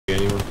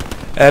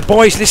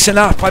Boys, listen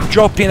up. I'm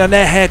dropping an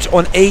airhead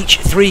on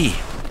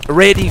H3.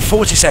 Ready in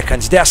 40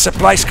 seconds. There are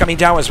supplies coming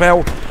down as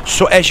well.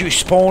 So as you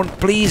spawn,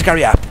 please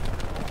hurry up.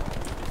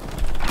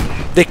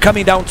 They're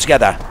coming down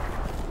together.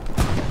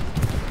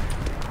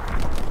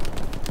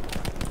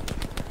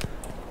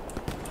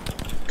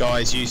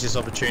 Guys, use this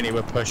opportunity.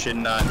 We're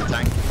pushing the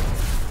tank.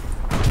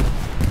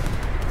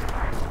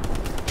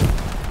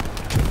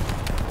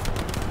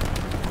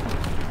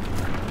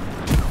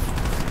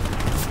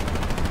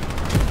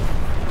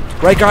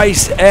 Right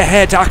guys,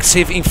 airhead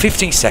active in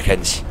 15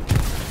 seconds.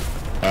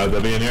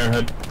 There'll be an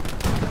airhead.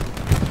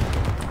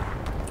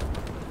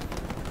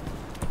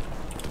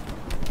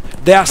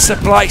 There are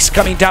supplies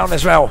coming down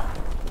as well.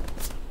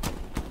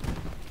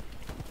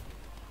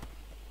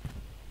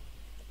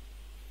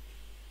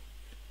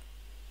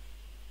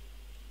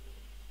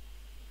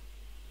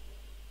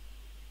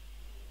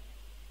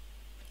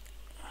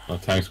 Oh,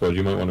 tank squad,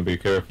 you might want to be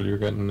careful. You're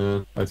getting,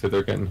 I'd say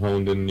they're getting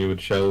honed in you with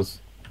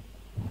shells.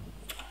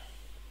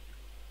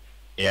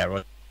 Yeah,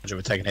 Roger,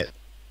 we're taking it.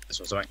 This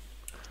one's something.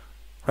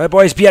 Right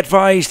boys, be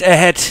advised,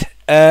 airhead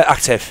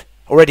active.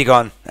 Already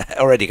gone.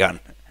 Already gone.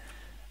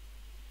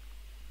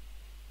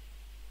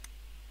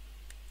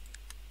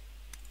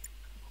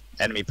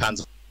 Enemy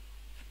Panzer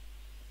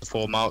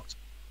 4 marked.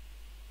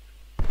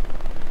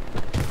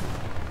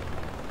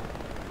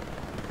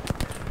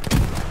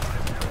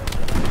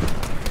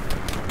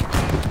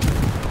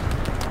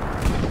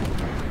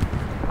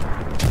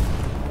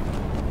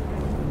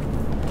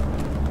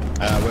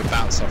 We're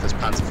bounced off as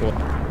Panzer 4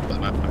 at the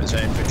moment. There's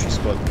an infantry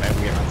squad, maybe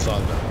we get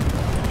outside of it.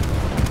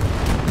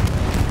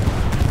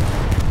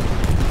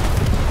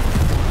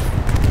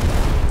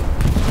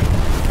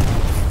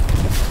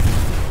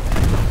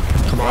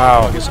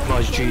 Wow. Get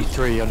supplies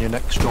G3 on your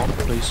next drop,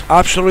 please.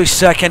 Absolutely,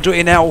 sir. I can do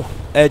it now.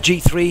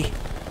 G3.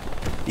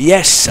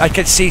 Yes, I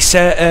can see,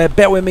 sir.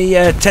 Bear with me.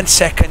 10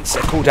 seconds.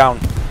 Cooldown.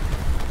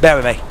 Bear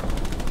with me.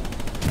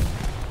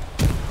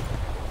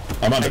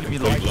 I'm on a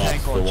complete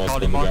loss for what's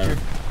on the ground.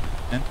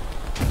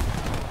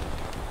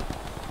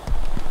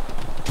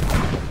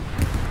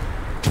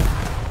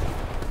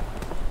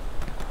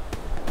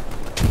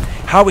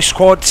 Howie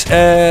squad,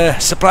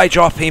 supply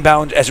drop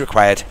inbound as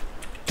required.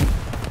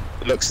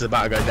 It looks as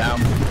about to go down.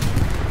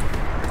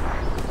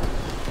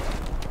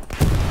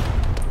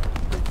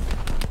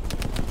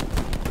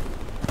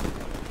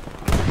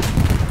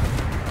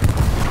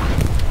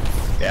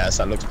 Yes,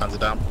 that looks Panzer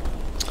down.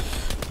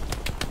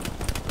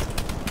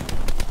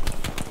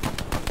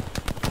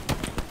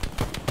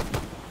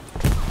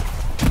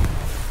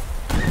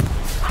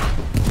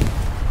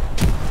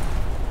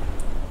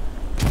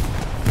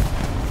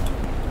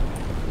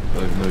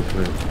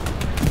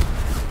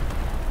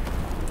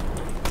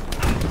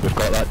 We've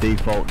got that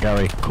default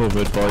Gary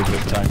covered, boys,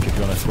 with tank if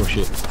you want to push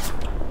it.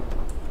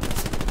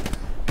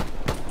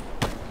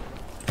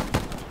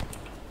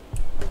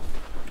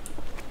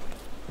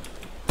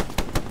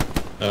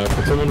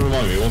 Could someone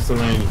remind me, what's the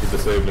range for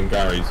disabling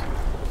Garys?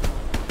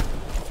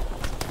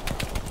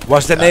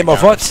 What's the name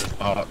of what?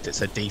 Marked.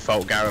 It's a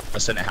default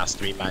garrison, it has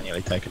to be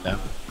manually taken down.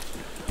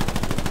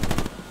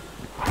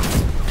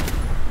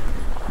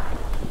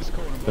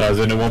 As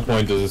in, at what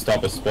point does it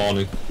stop us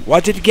spawning?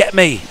 What did you get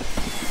me?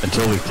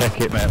 Until we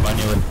take it, mate,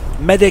 manually.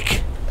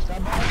 Medic.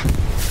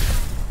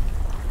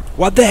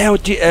 What the hell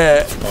did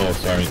Oh,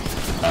 sorry.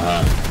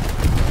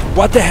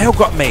 what the hell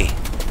got me?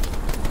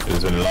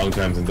 It's been a long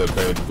time since I've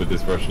played with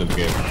this version of the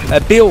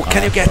game. Bill,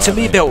 can you get to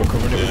me, Bill? We're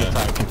covering it with the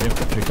tank. If the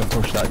infantry can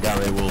push that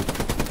Gary, we'll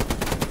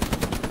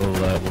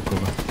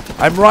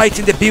cover. I'm right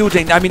in the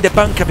building. I'm in the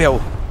bunker,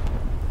 Bill.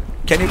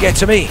 Can you get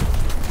to me?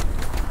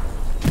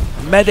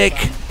 Medic.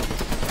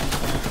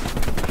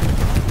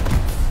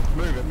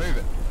 Move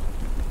it.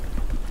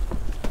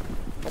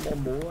 Come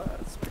on,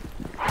 boys.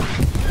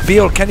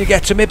 Bill, can you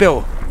get to me,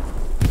 Bill?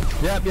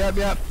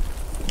 Yep.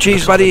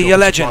 Cheers, buddy. You're a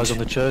legend. Supplies on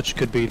the church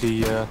could be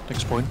the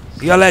next point.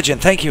 You're a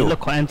legend. Thank you. You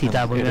look quite empty,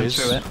 Dad, when we went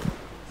through it.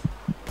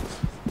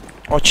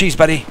 Oh, cheers,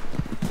 buddy.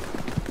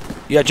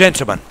 You're a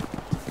gentleman.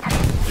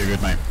 You're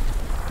good, mate.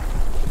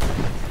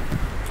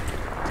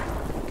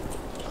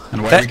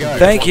 And away we go.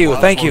 Thank you.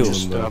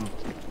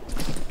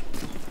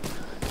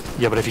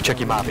 Yeah, but if you check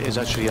your map, it is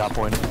actually our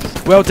point.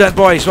 Well done,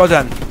 boys. Well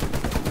done.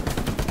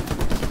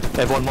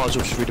 Everyone might as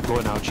well just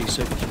redeploy now,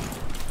 G6.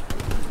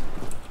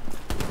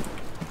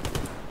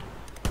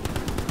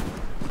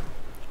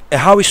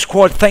 Howie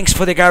squad, thanks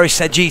for the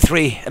garrison at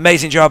G3.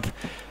 Amazing job.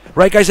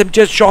 Right, guys, I'm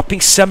just dropping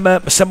some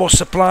more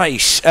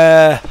supplies.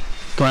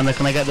 Commander,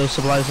 can I get those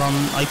supplies on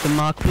item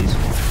mark, please?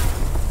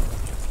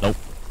 Nope.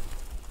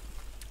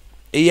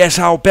 Yes,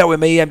 Hal, bear with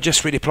me. I'm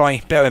just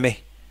redeploying. Bear with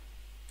me.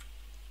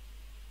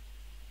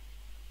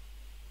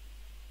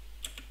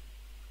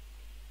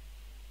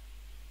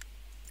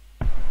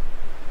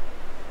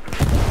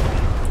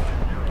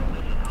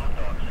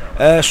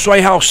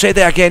 Sorry, Hal, say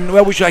that again.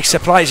 Where would you like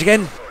supplies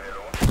again?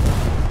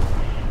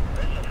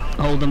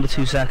 Hold under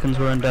 2 seconds,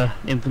 we're under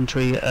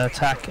infantry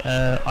attack,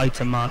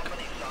 item mark.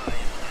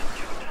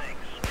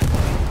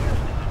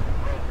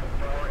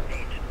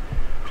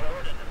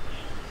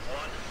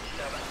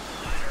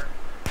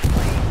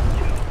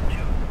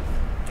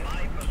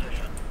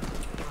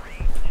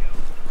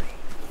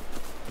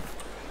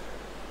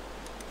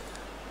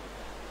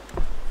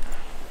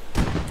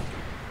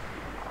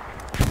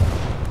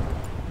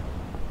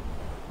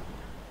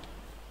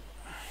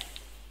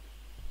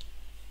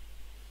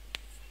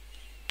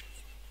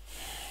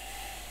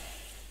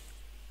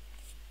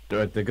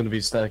 Right, they're going to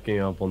be stacking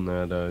up on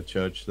that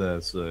church there,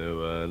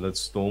 so let's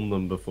storm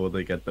them before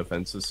they get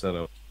defenses set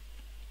up.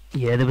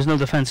 Yeah, there was no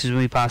defences when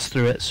we passed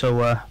through it,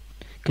 so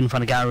couldn't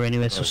find a gallery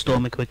anyway, so Okay.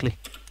 storm it quickly.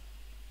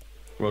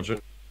 Roger.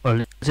 Well,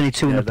 there's only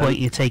two in Yeah, the point,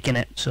 you're taking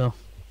it, so...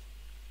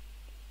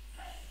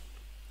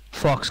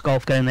 Fox,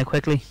 Golf, get in there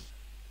quickly.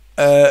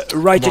 Right,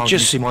 Mark, it can you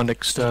just... see my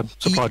next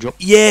supply drop?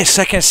 Yes,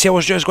 I can see. I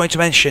was just going to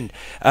mention.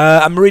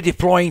 I'm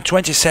redeploying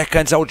 20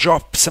 seconds. I'll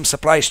drop some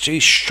supplies to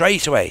you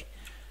straight away.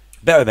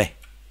 Bear with me.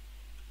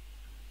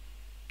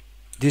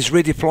 This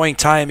redeploying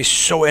time is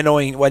so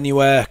annoying when you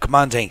are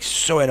commanding.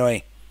 So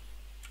annoying.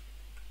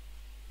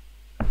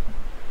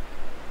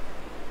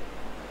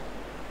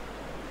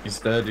 He's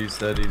dead, he's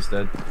dead, he's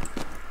dead.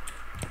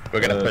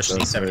 We're going to push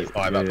the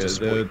 75 up to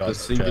support you the guys.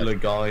 singular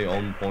guy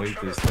on point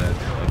is dead.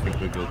 I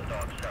think we're good.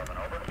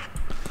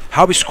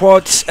 Hobby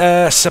squads,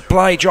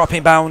 supply drop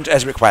inbound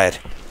as required.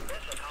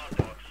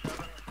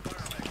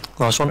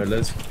 Last one.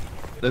 Right,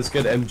 let's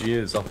get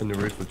MGs up in the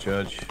roof of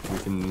church. We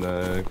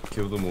can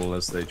kill them all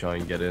as they try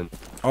and get in.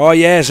 Oh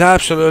yes,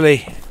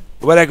 absolutely.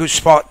 What a good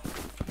spot.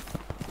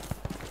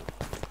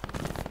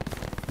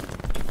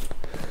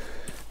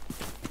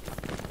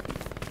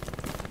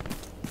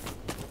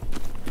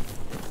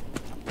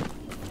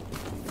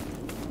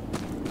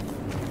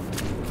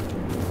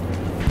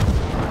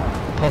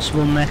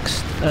 Possible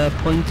next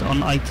point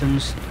on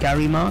items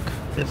Gary mark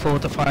before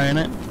the firing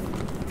it.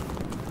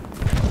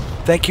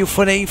 Thank you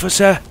for the info,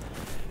 sir.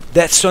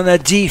 That's on a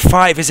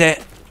D5, is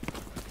it?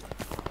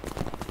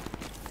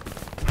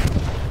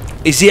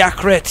 Is he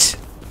accurate?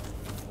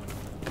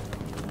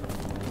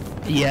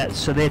 Yeah,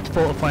 so they're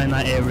fortifying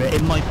that area.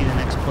 It might be the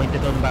next point.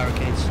 They're building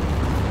barricades.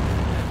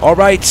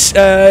 Alright,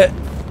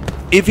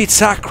 if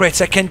it's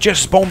accurate, I can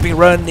just bombing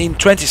run in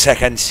 20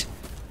 seconds.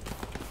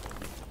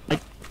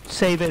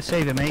 Save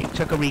it, mate.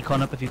 Check a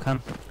recon up if you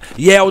can.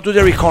 Yeah, I'll do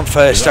the recon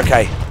first.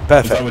 Okay, Is that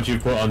perfect. what you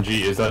put on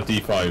G? Is that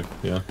D5?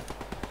 Yeah.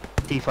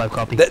 D5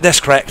 copy. That's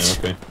correct.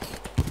 Yeah, okay.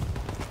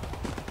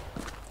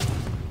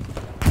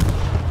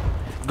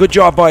 Good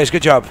job, boys.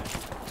 Good job.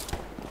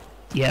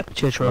 Yep,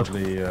 Church Road.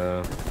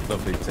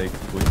 Lovely take,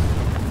 please.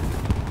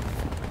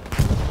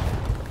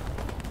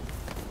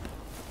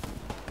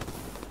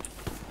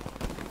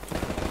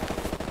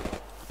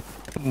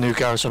 New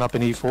garrison up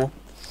in E4.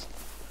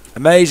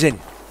 Amazing.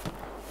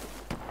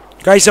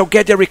 Guys, I'll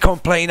get the recon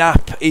plane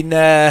up in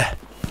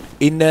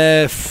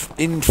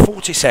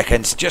 40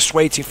 seconds. Just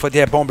waiting for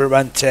their bomber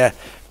run to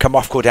come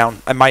off, go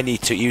down. I might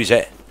need to use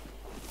it.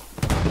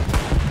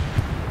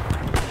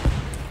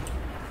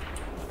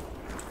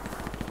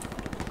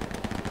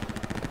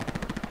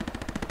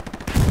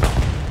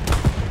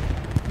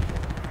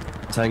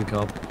 Tank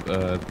up.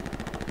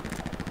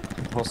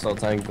 Hostile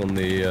tank on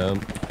the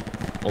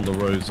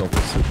roads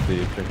opposite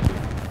the objective.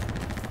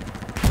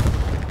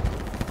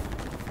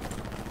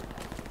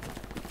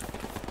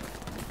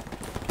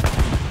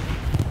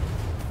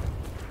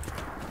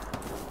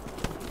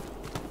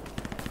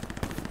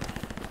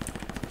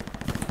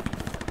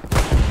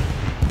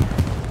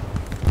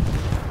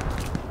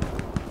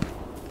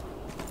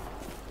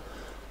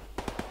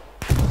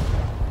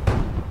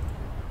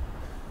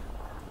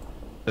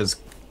 There's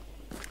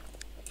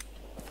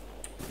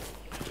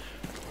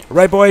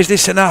Right, boys,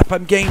 listen up.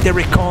 I'm getting the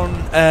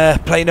recon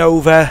plane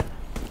over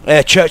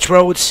Church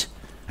Roads.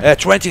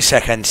 20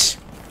 seconds.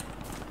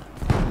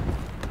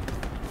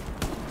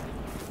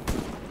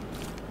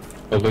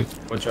 Lovely.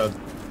 watch out.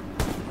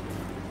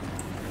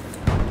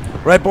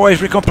 Right,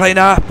 boys, recon plane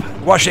up.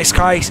 Watch this,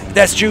 guys.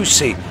 That's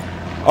juicy.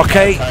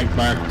 Okay. Tank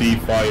mark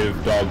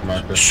D5 dog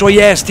marker. So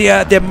yes,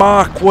 the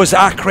mark was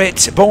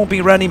accurate.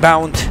 Bombing running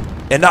bound.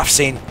 Enough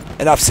seen.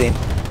 Enough seen.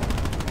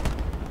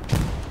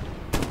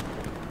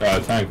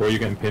 Tank, where are you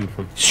getting pinned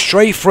from?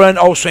 Strafe run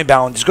also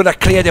inbound. It's gonna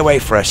clear the way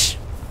for us.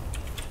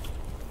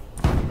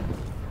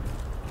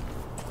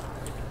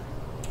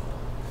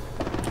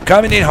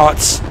 Coming in hot.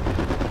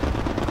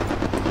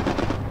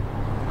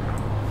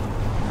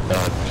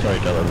 Sorry,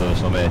 Della, there was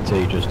some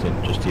AT just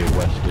to your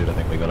west, dude. I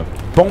think we got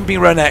him. Bombing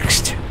run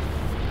next.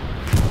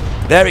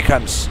 There he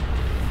comes.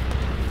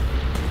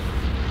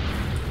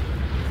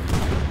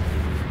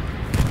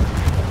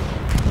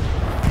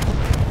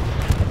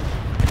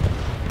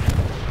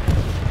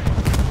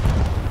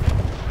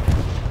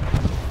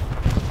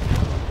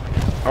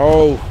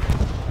 Oh.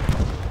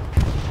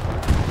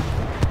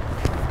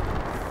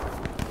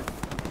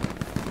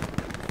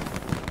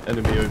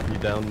 Enemy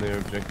OP down their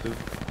objective.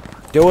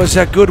 There was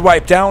a good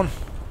wipe down.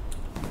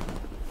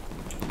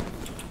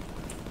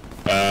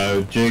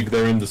 Jig,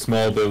 they're in the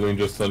small building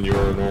just on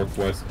your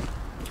northwest.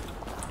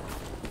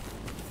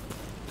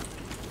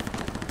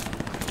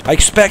 I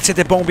expected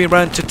the bombing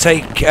run to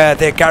take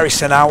their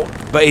garrison out,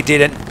 but it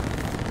didn't.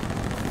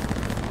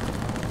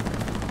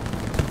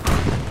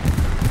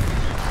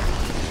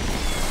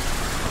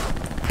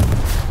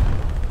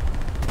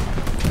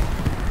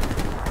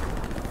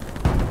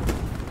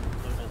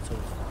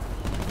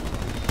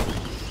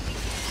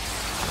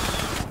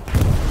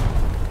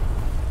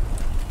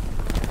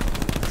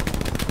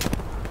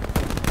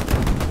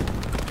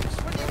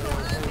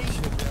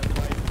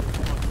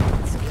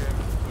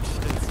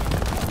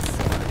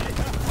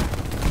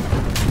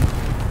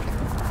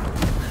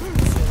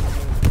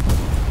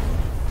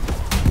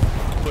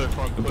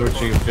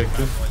 Approaching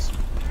objective.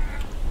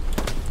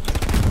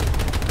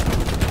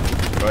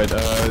 Right,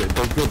 they've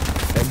got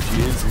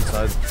MGs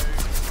inside.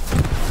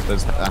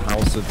 There's a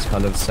house that's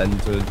kind of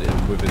centered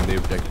within the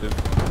objective.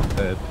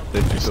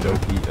 They've just got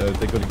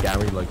they got a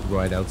Gary like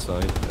right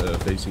outside,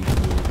 facing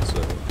towards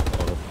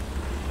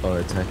our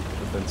attack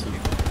defensive.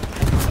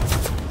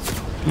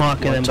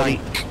 Marking them, buddy.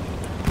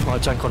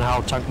 Light tank on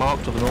how? Tank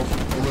marked to the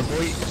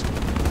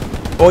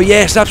north. Oh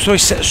yes,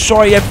 absolutely.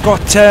 Sorry, I've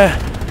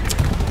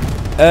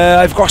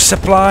got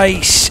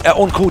supplies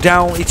on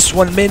cooldown. It's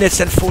 1 minute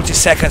and 40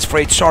 seconds for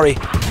it. Sorry,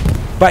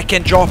 but I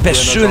can drop as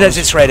soon as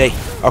it's ready.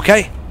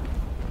 Okay?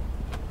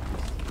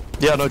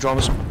 Yeah, no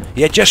dramas.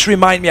 Yeah, just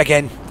remind me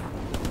again.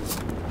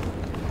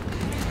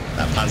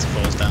 That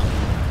Panzer IV down.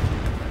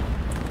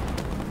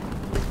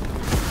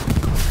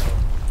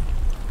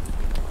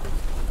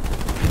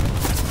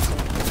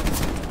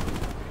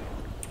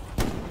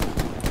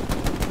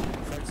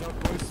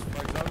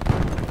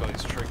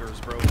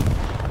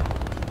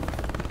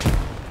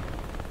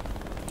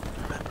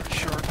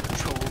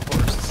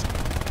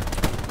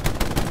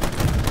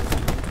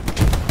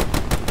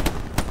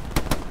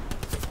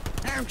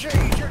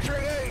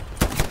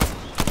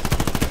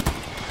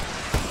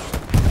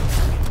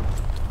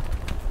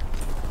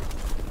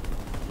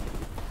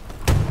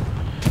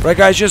 Right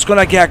guys, just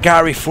gonna get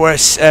Gary for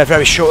us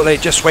very shortly,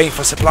 just waiting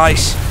for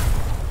supplies.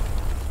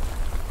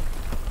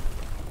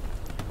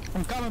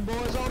 I'm coming,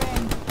 boys, hold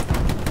on.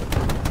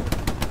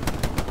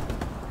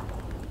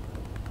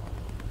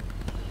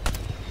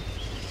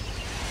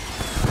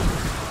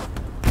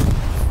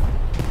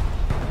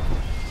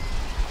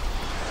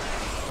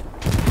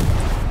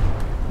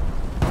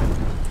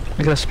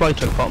 I got a supply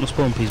truck bottom of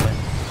spawn, please, mate.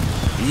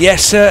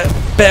 Yes sir,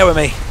 bear with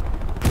me.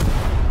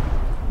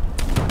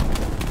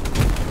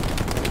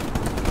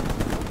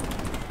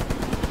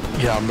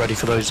 Yeah, I'm ready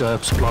for those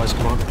supplies,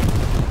 come on.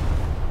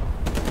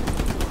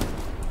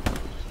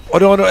 Oh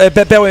no, no,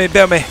 bear with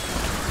me.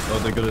 Oh,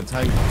 they got a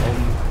tank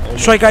on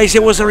Sorry guys,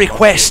 there was a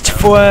request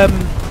for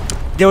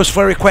there was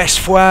a request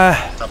for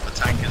Top of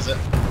tank, is it?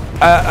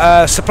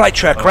 a supply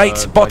truck,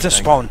 right? Bottom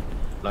spawn.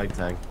 light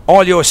tank.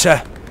 All yours,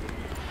 sir.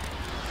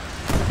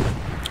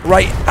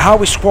 Right,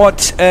 Howie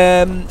squad,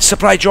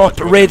 supply drop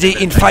ready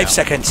in 5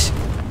 seconds.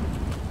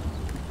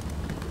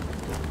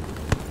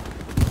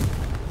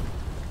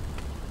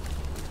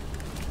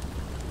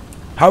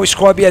 Howie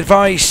squad, be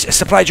advised,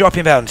 supply drop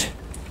inbound.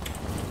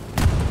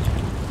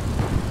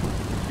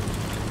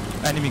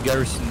 Enemy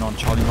garrison on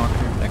Charlie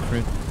marker, next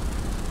route.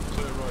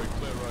 Clear road,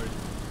 clear road.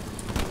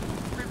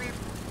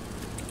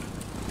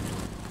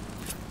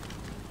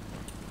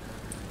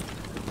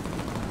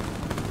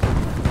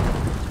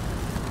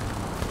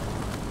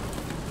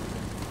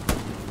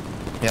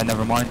 Yeah,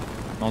 never mind.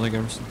 Another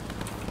garrison.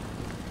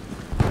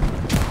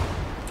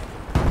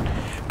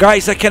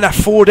 Guys, I can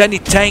afford any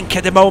tank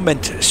at the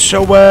moment,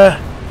 so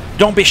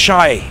don't be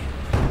shy.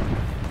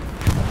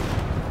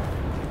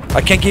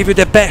 I can give you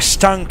the best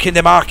tank in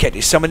the market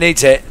if someone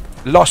needs it.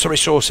 Lots of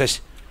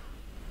resources.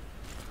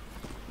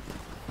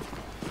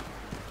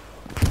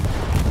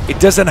 It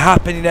doesn't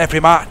happen in every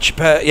match,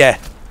 but yeah,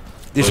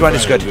 this one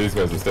is good. These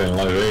guys are staying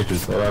alive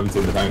ages, so I haven't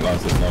seen the tank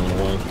last this long in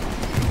a while.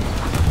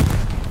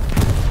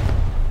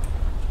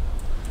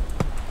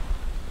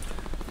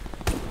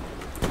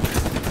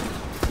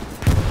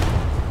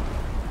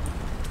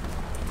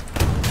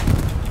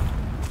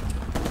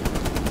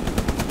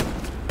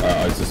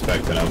 I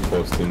suspect an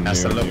outpost in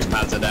That's the near looks you.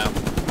 Panzer down.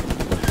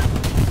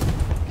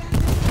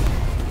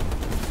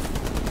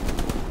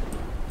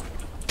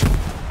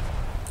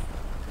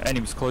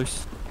 Enemy's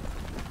close.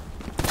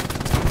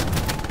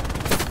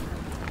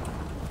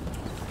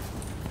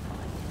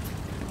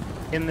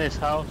 In this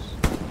house,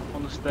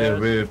 on the Yeah, stairs.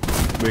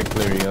 we're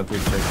clearing out the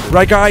objective.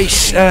 Right,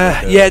 guys.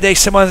 Yeah, there's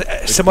someone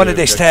at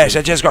the stairs.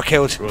 I just got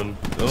killed. Run.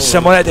 Oh,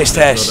 Someone at the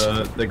stairs.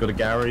 They got a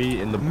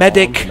Gary in the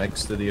Medic. barn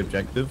next to the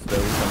objective.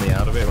 They're coming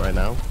out of it right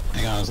now.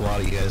 Hang on, there's a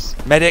lot of you guys.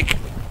 Medic.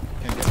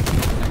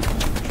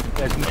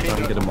 There's I'm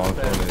trying to get a mark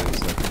on it.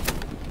 It's like,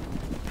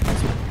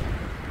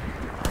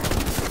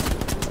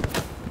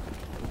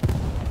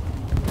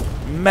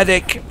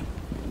 Medic.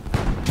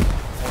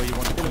 Oh, you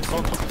want to still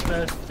at the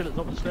stairs? Still at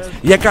the top of the stairs?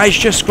 Yeah, guys,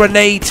 just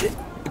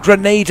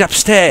grenade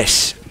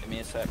upstairs.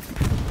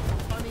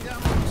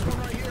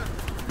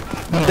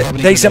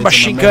 There's a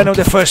machine gun on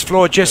the first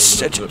floor.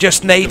 Just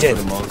nade put a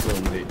it. mark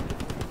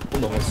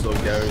on the hostile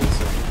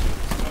Garys.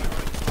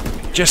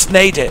 Just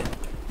nade it.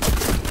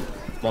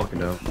 Mark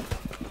it out.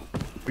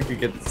 We could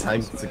get the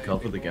tank to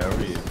cover the Gary.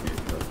 It'd be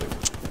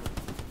perfect.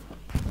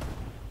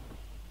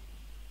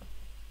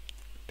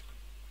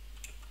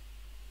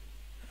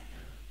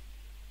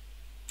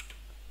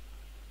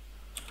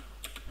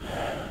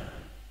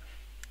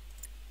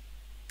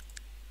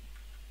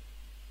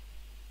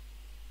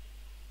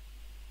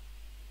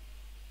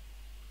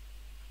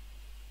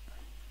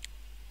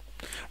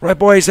 Right,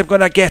 boys, I'm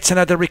going to get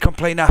another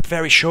recomplay nap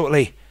very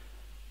shortly,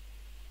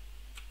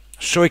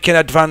 so we can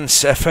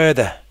advance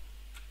further.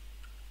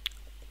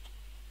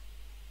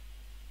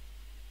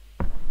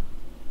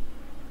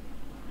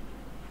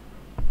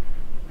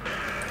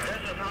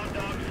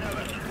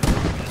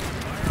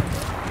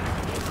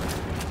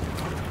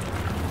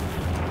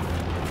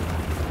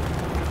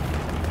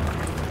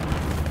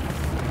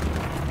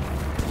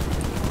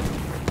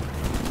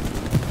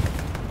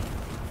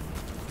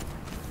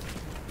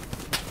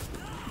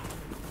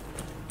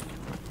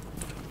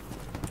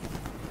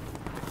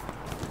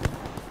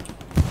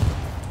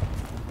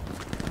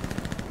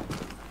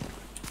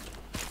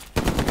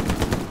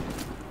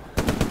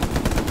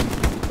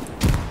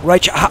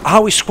 Right,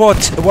 how is squad?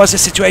 What's the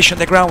situation on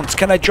the ground?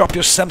 Can I drop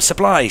you some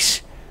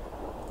supplies?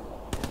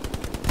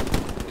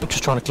 I'm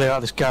just trying to clear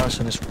out this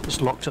garrison. It's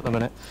locked at the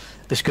minute.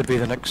 This could be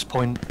the next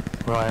point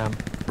where I am.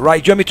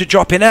 Right, do you want me to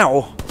drop it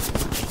now?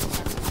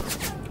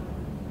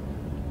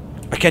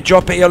 I can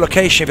drop it at your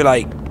location if you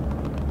like.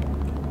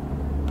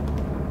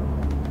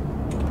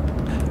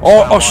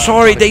 Oh,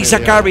 sorry, there's a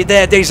Gary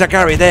there,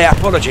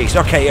 apologies.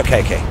 Okay. Or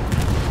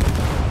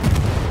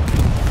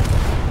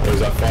is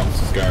that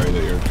Fox's Gary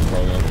that you're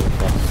controlling on?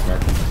 Fox's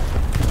Gary?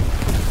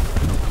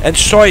 And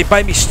sorry,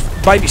 by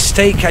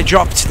mistake I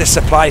dropped the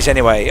supplies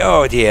anyway.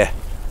 Oh dear.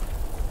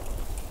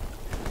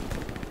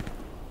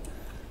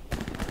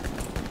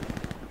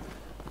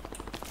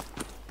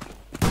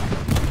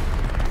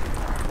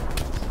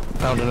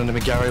 Found an enemy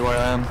Gary where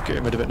I am.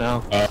 Getting rid of it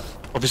now.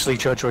 Obviously,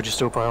 Church Road is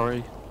still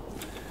priority.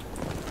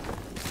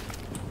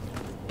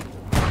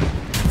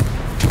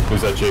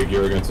 Who's that, Jake?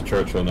 You're against the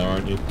Churchill now,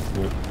 aren't you?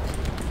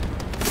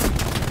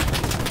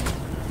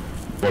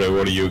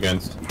 What are you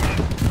against?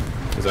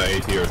 Is that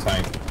AT or a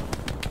tank?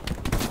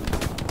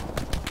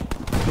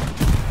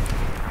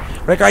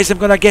 Right guys, I'm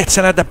gonna get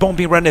another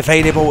bombing run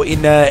available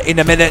in a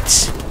minute.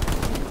 It's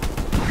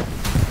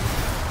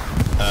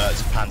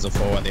a Panzer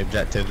IV on the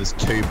objective. There's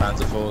 2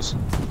 Panzer IVs.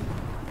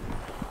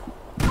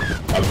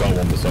 I've got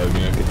one beside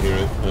me, I can hear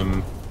it.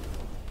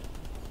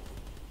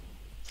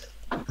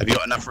 Have you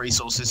got enough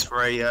resources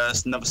for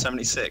another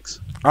 76?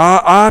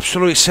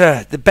 Absolutely,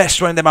 sir. The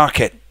best one in the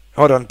market.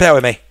 Hold on, bear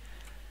with me.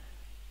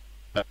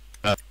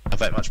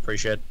 Very much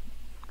appreciated.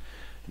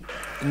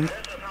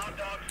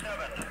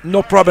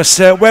 No problem,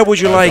 sir. Where would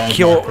you like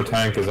your... The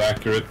tank is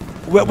accurate.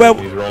 Well,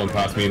 he's rolling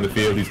past me in the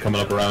field. He's coming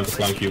up around to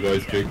flank you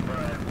guys, Jake.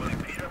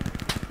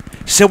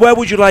 So where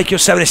would you like your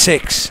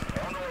 76?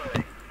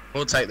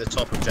 We'll take the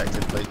top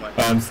objective, please,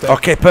 mate.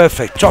 Okay,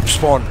 perfect. Top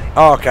spawn.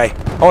 Oh, okay.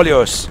 All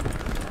yours.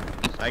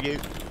 Thank you.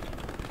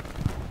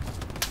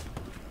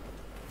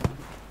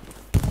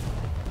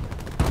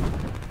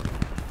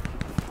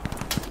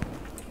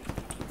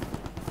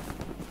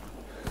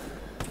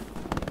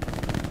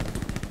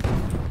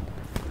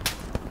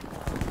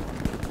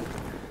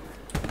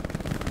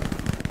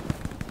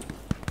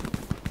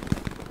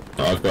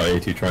 I've got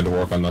AT trying to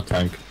work on that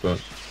tank,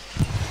 but...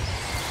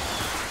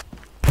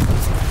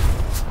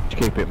 Just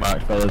keep it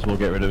marked, fellas, we'll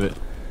get rid of it.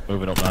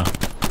 Moving up now.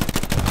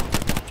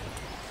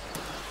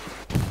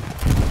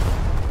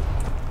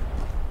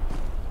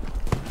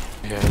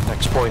 Yeah,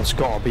 next point's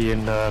gotta be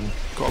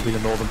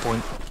the northern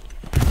point.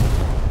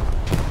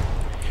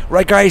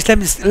 Right, guys,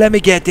 let me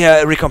get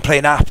the recon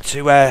plane app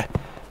to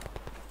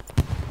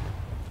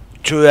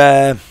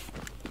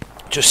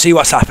see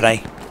what's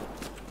happening.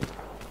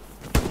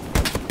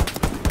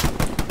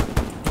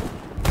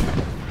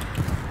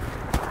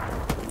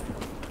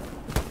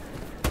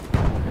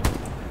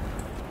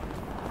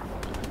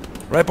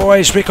 Right,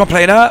 boys, recon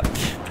plane up.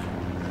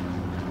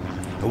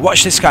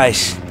 Watch this,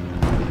 guys.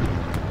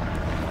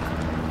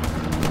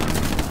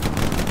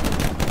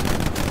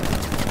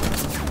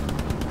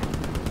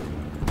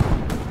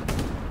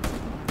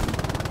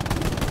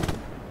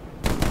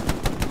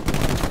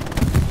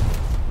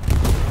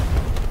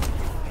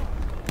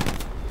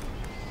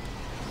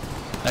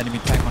 Enemy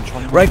tank on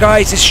Charlie. Right,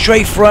 guys, the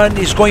strafe run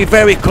is going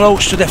very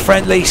close to the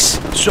friendlies,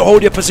 so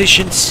hold your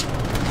positions.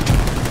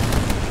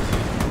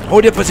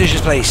 Hold your positions,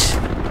 please.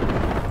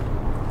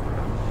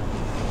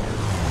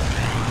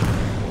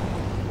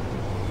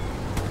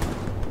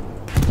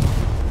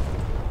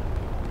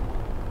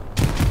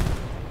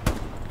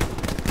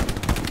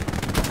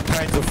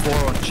 Panzer 4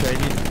 on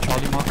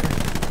Charlie marker.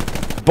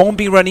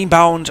 Bombing run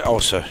inbound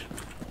also.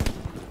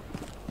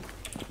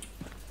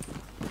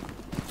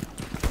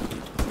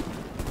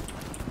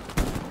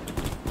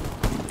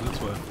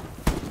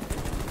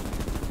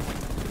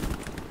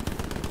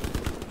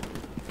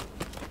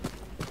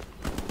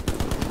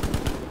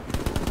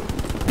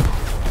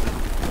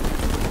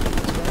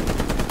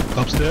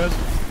 Upstairs.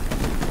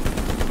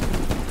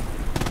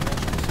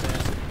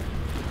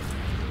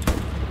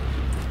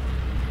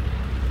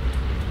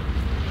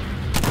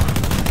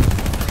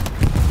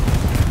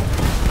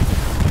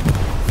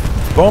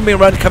 Bombing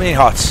run coming in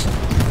hot.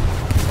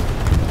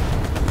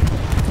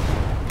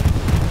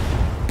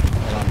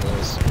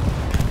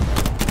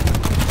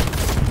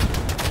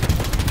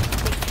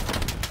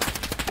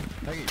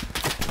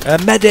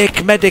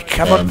 Medic,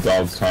 I'm on.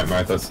 Dog's tank,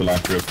 mate, that's the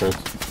last real fault.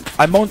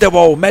 I'm on the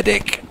wall,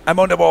 medic. I'm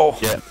on the wall.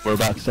 Yeah, we're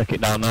about to take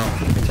it down now.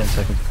 Give me 10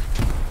 seconds.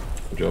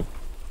 Good job.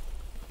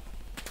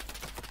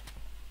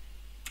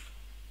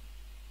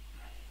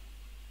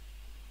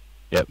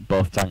 Yep,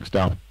 both tanks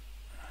down.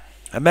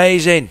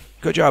 Amazing.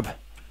 Good job.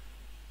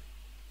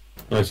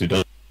 Nicely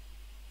done.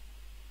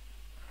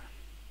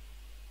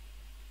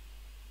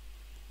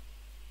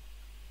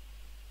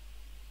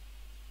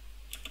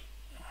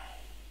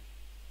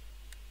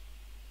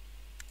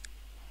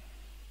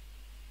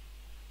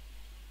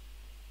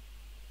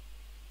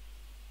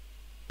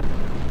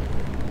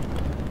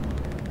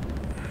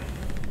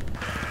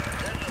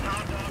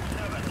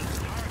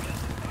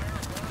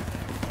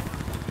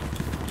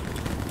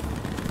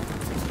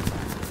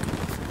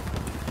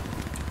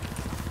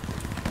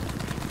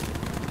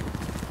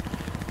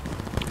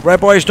 Right,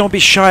 boys, don't be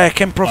shy. I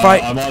can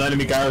provide. I'm on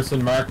enemy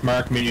garrison.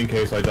 Mark me in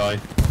case I die.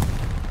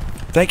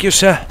 Thank you,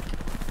 sir.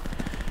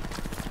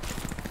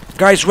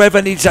 Guys,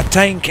 whoever needs a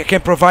tank, I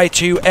can provide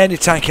to you any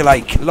tank you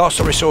like. Lots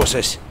of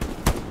resources.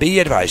 Be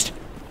advised.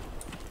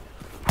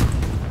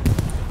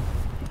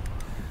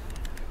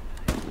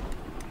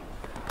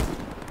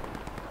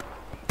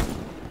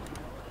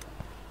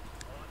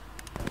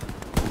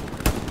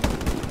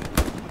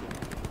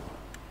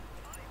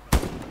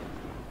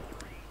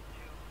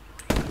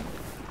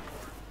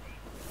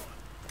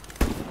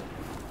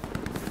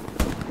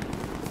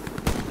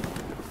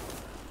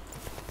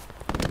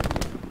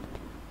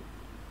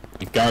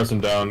 Garrison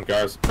down,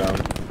 garrison down.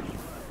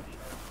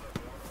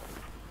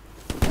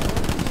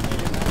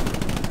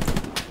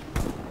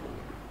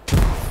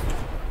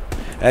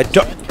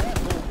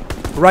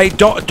 Right,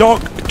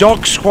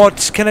 dog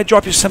squads, can I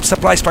drop you some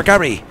supplies for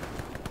Gary?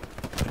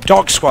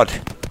 Dog squad.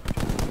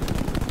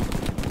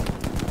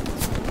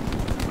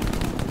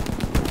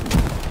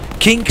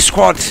 King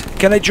squad,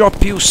 can I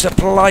drop you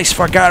supplies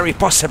for Gary,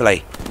 possibly?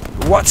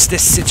 What's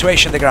this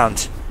situation on the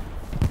ground?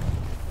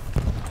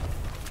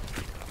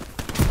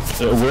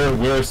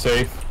 We're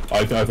safe.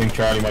 I think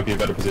Charlie might be a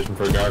better position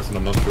for a garrison,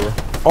 I'm not sure.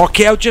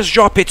 Okay, I'll just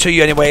drop it to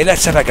you anyway.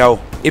 Let's have a go.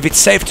 If it's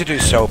safe to do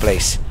so,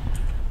 please.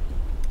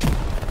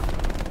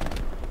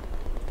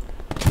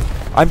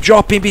 I'm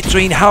dropping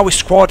between Howie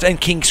squad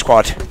and King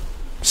squad.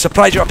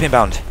 Supply drop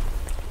inbound.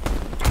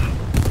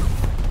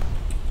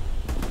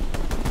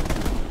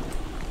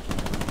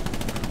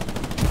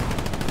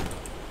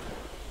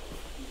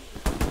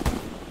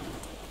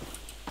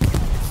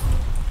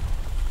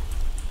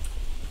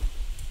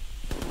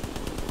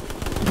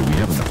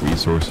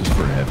 Resources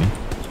for heavy?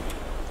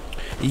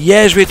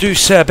 Yes, we do,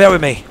 sir. Bear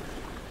with me.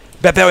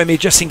 Bear with me.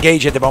 Just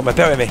engage at the moment.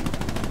 Bear with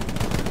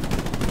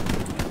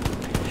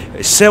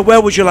me. Sir,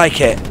 where would you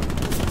like it?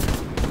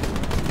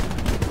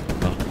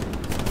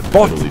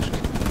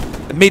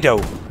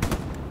 Middle.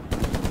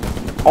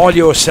 All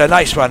yours, sir.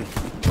 Nice one.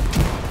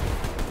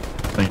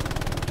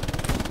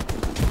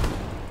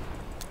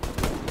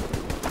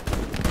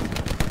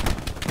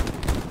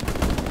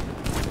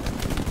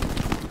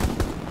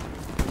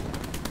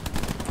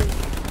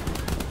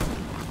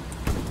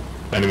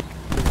 Enemy.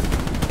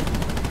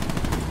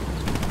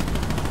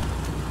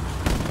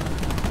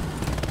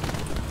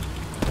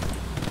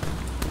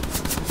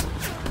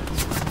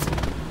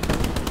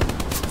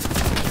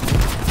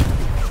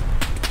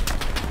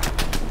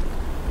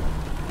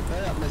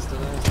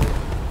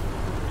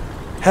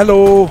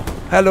 Hello.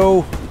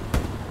 Hello.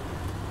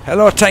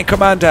 Hello, Tank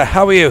Commander.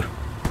 How are you?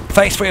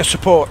 Thanks for your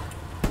support.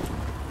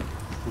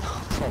 No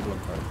problem,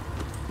 bro.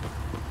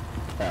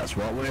 That's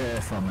what we're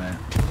here from, man.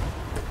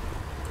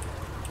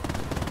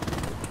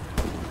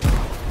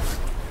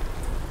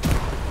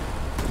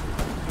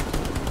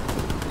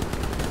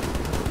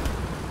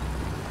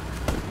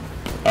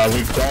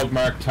 We've dog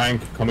marked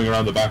tank coming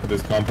around the back of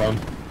this compound.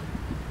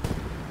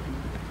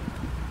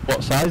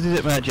 What size is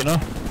it, mate? Do you know?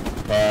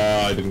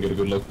 I didn't get a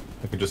good look.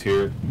 I could just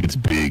hear it. It's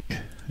big.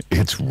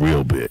 It's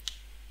real big.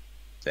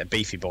 Is it a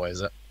beefy boy,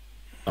 is it?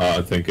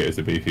 I think it is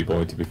a beefy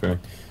boy, to be fair.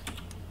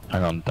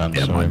 Hang on, Dan.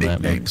 Yeah, sorry, my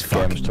mate. nickname's Game's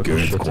fucking took a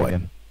good, shit quite.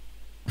 again.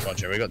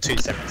 Roger, we got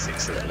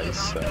 276 at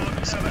least. So.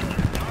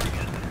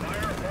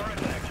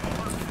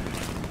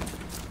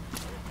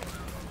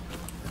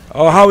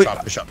 Oh, how Try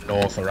to push up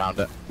north around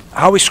it.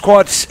 Howie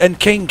squads and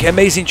King,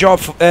 amazing job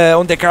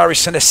on the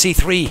garrison at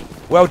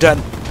C3. Well done.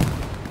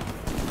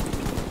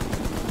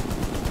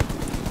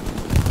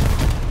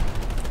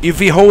 If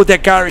we hold the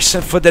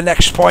garrison for the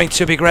next point,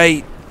 it'll be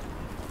great.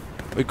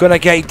 We're gonna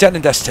get it done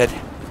and dusted.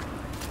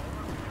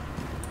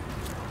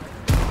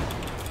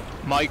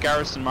 My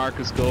garrison mark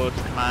is good,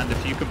 command.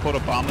 If you could put a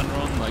bomb and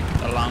run like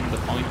along the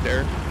point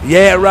there.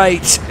 Yeah,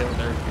 right.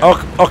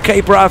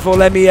 Okay, Bravo.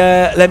 Let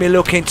me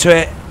look into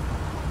it.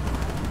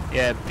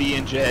 Yeah, B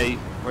and J,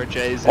 where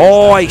J's.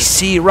 Oh, I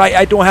see. Right,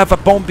 I don't have a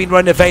bombing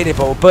run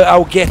available, but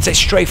I'll get a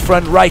strafe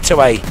run right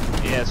away.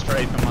 Yeah,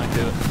 strafe. I might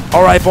do it.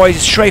 All right, boys.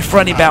 Strafe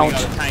running bound.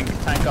 We got a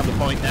tank on the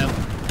point now.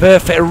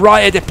 Perfect.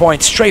 Right at the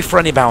point. Strafe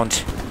running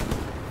bound.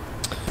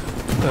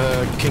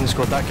 King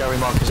squad, that Gary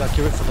mark is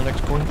accurate for the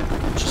next point,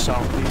 which is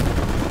southeast.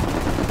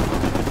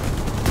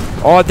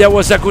 Oh, there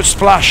was a good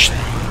splash.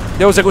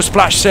 There was a good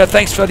splash, sir.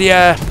 Thanks for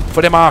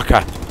the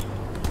marker.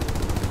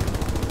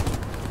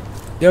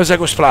 There was a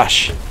good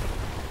splash.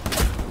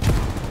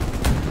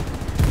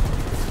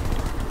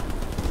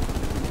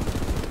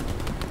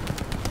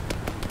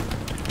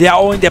 They are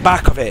all in the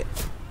back of it.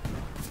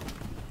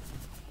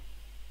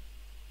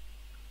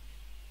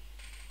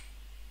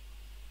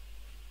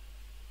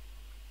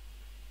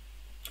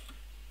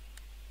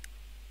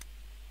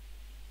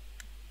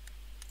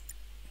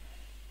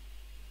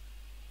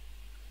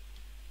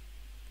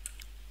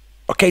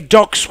 Okay,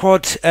 dog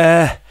squad,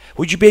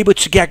 would you be able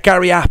to get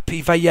Gary up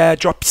if I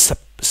drop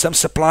some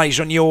supplies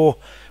on your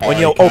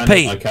OP?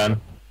 I can.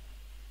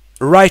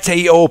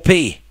 Right, OP.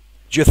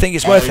 Do you think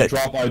it's worth it?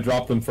 I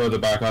drop them further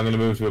back. I'm going to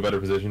move to a better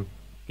position.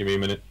 Give me a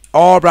minute.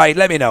 All right,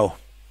 let me know.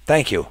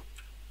 Thank you.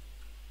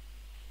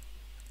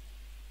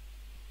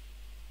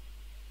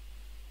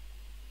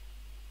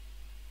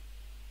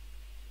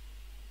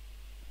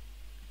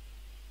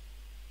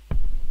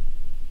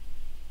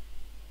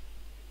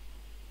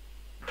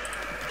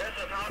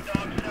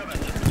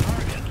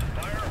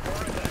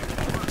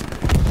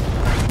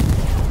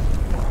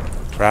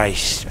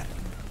 Christ.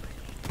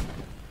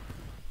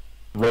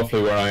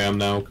 Roughly where I am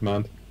now,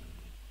 command.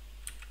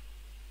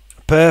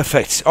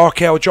 Perfect.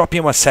 Okay, I'll drop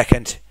you in 1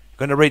 second.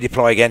 Going to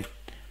redeploy again.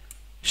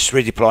 Just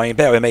redeploying.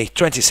 Bear with me.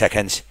 20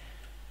 seconds.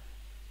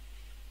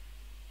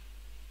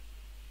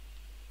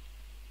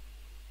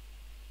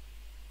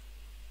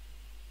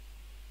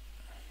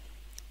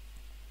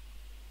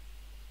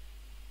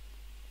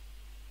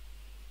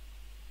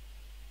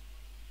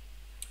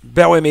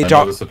 Bear with me,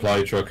 Doc. Another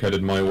supply truck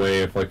headed my way.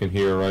 If I can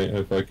hear right,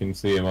 if I can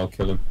see him, I'll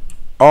kill him.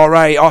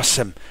 Alright,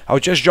 awesome. I'll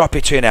just drop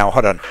it to you now.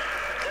 Hold on.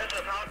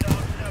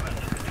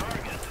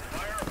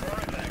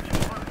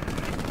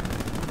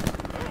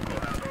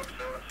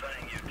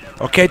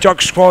 Okay,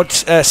 Dog Squad,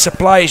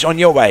 supplies on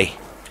your way.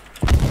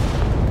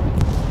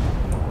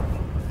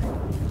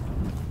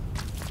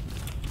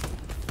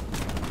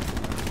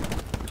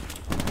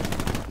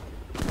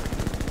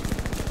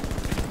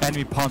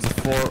 Enemy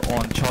Panzer 4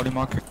 on Charlie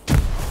marker.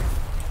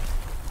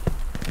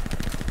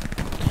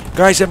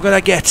 Guys, I'm going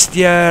to get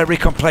the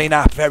recon plane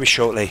app very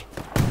shortly.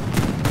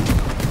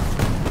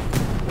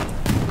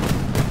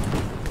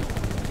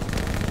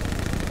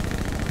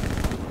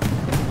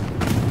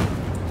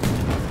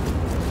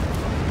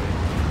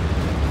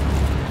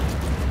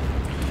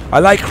 I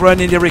like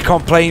running the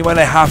recon plane when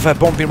I have a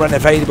bombing run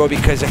available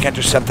because I can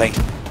do something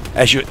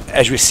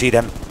as we see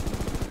them.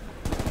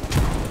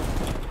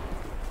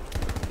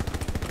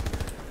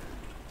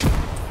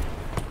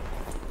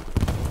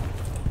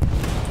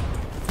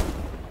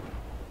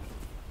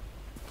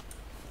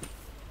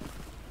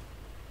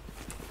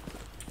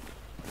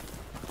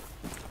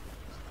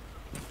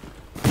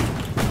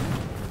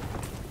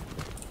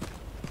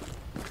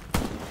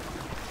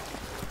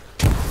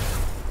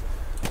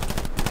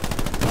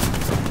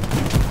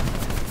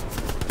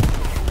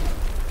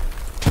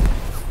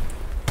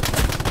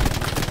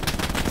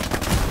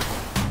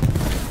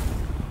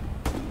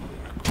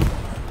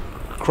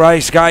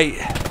 Christ, guys,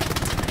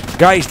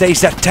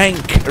 there's that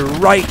tank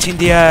right in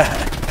the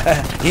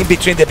in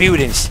between the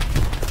buildings.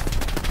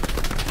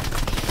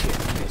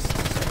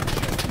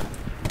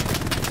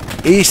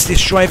 He's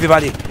destroying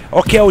everybody.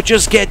 Okay, I'll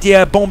just get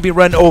the bombing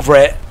run over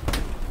it.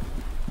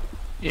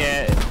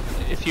 Yeah,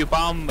 if you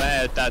bomb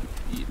the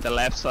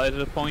left side of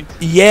the point.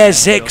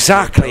 Yes,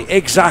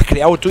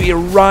 exactly. I'll do it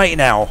right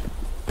now.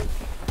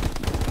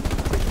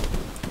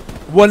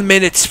 1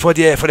 minute for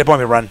the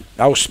bombing run.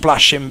 I'll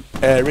splash him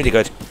really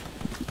good.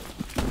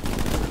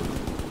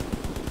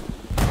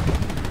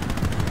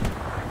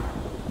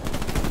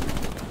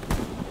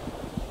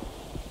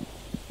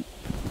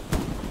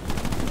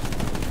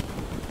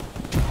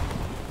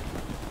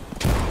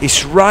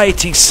 It's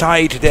right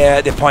inside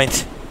the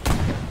point.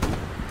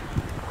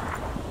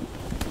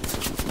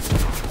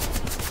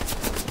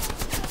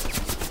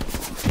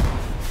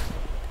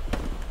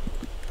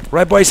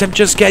 Right, boys, I'm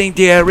just getting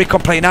the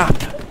recon plane up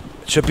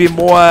to be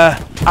more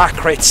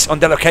accurate on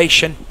the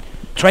location.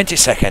 20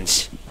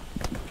 seconds.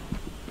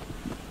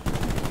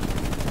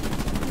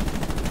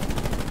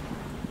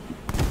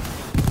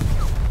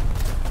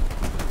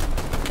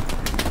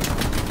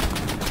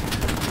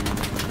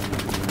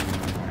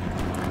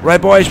 Right,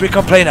 boys,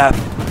 recon plane up.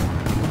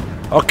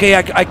 Okay,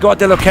 I got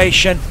the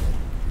location.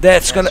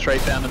 That's gonna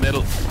straight down the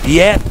middle.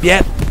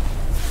 Yep.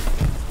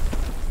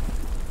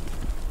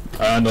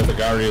 Another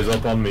Gary is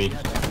up on me.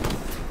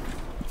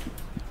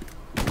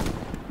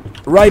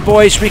 Right,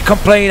 boys, recon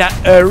plane up.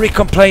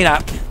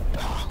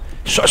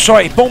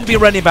 Sorry, bombing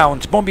running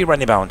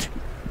bound.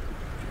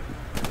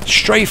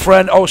 Strafe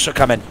run also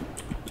coming.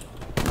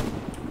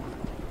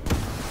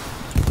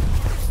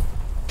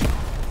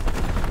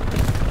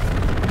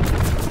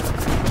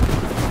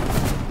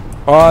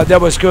 Oh,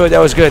 that was good.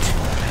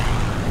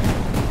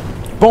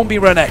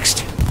 Bombing run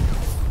next.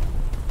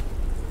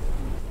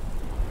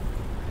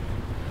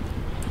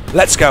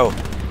 Let's go.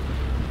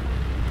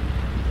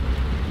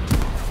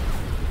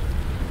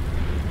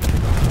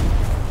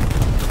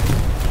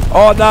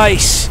 Oh,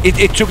 nice.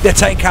 It took the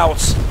tank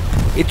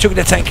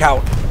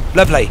out.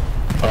 Lovely.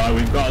 Alright,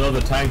 we've got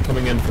another tank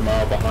coming in from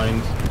our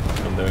behind,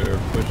 and they're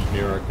pushed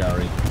near our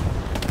Gary.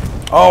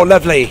 Oh,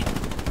 lovely.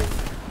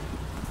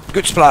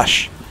 Good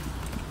splash.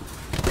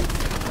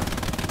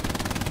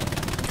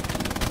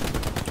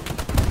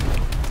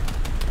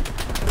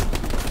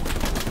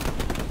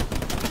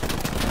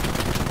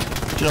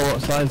 Do you know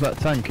what size that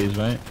tank is,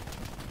 mate?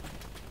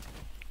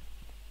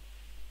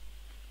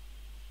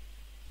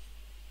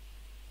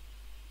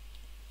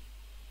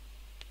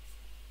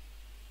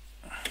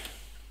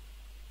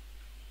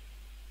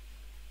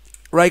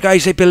 Right,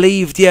 guys, I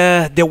believe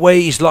the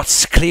way is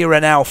lots clearer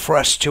now for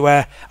us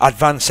to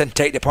advance and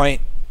take the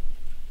point.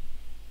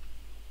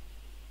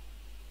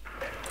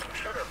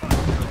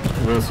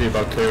 We'll see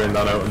about clearing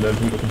that out, and then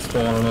people can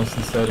spawn on us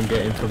instead and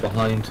get into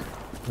behind.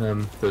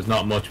 There's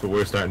not much, but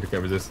we're starting to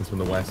get resistance from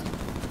the west.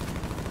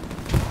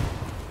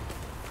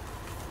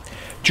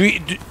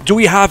 Do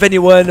we have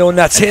anyone on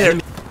that here?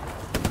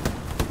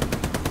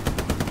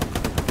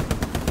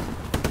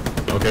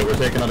 Okay, we're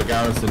taking out a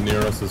garrison near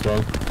us as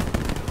well.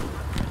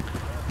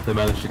 They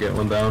managed to get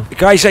one down.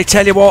 Guys, I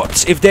tell you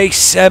what, if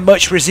there's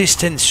much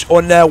resistance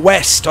on the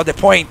west of the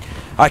point,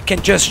 I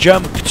can just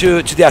jump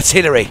to the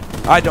artillery.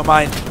 I don't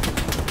mind.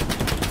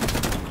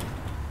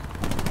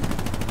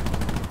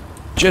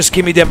 Just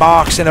give me the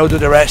marks and I'll do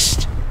the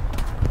rest.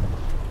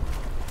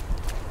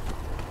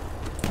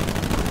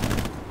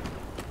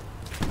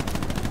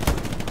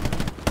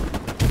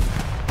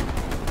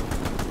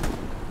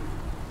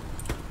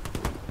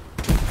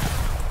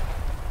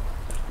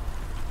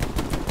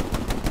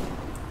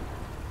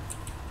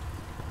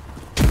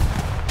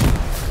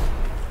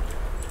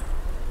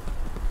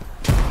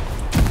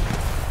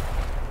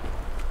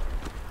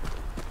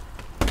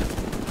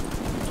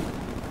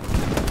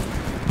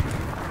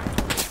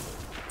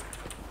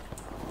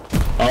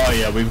 Oh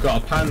yeah, we've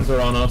got a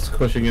Panzer on us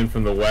pushing in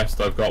from the west.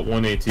 I've got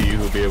one AT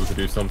who'll be able to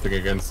do something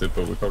against it,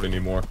 but we probably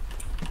need more.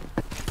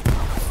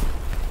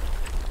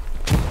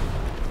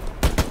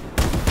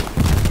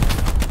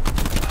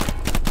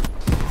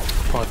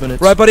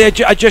 Right, buddy,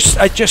 I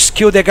just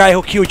killed the guy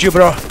who killed you,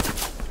 bro.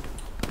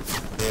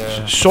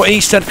 Yeah. So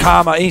instant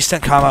karma,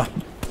 instant karma.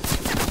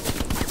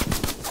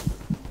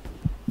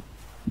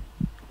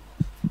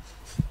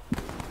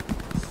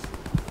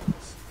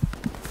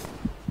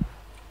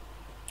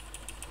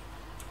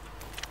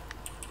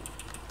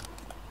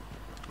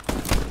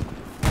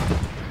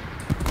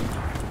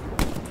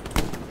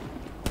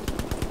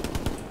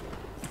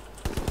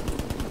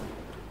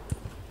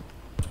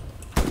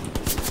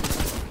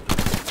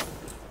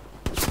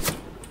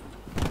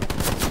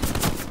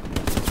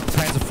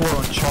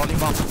 On Charlie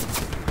Mom.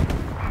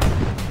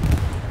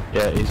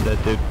 Yeah, he's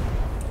dead, dude.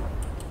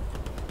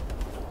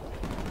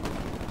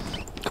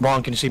 Come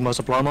on, can you see my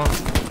supply mark?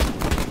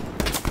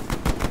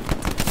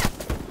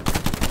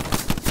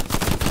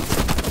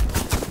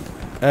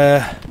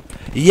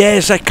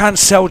 Yes, I can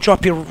sell.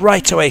 Drop you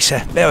right away,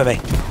 sir. Bear with me.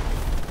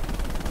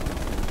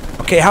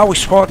 Okay, how we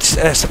spot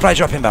supply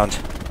drop inbound?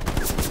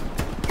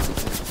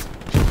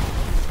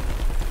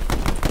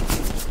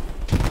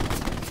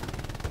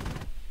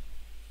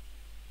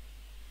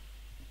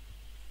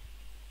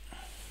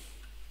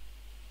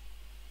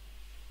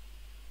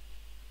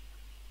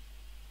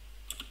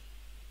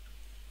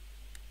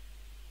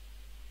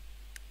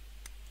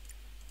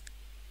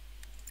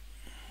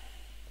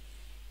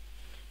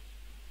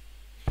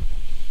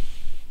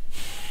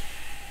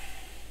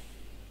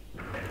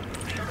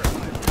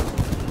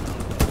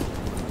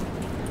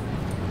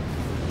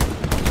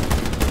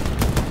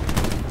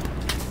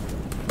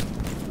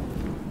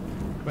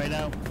 Right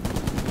now.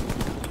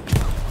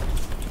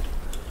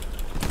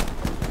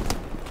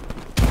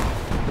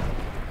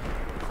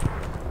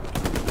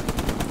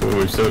 Ooh,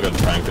 we've still got a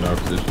tank in our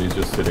position, he's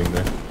just sitting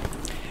there.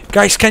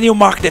 Guys, can you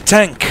mark the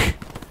tank?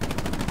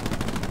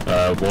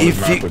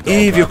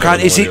 If you can,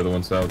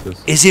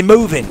 is he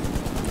moving?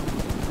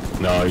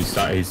 No,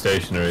 he's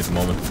stationary at the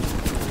moment.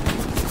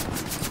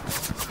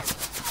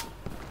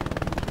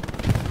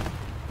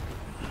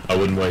 I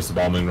wouldn't waste a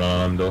bombing run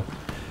on him though.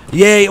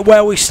 Yeah,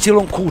 well, we're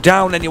still on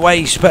cooldown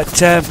anyways,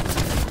 but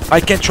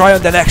I can try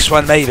on the next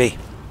one maybe.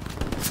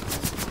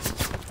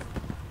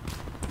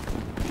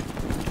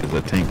 Because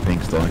the tank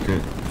thinks like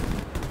it.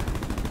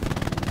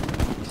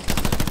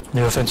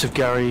 New offensive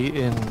Gary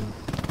in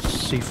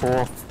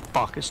C4.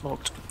 Fuck, it's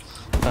knocked.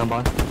 Stand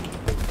by.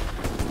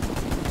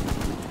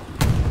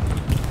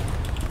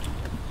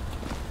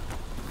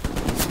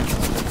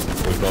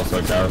 We've lost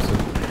our garrison.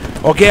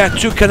 Okay, I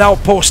took an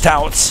outpost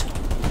out.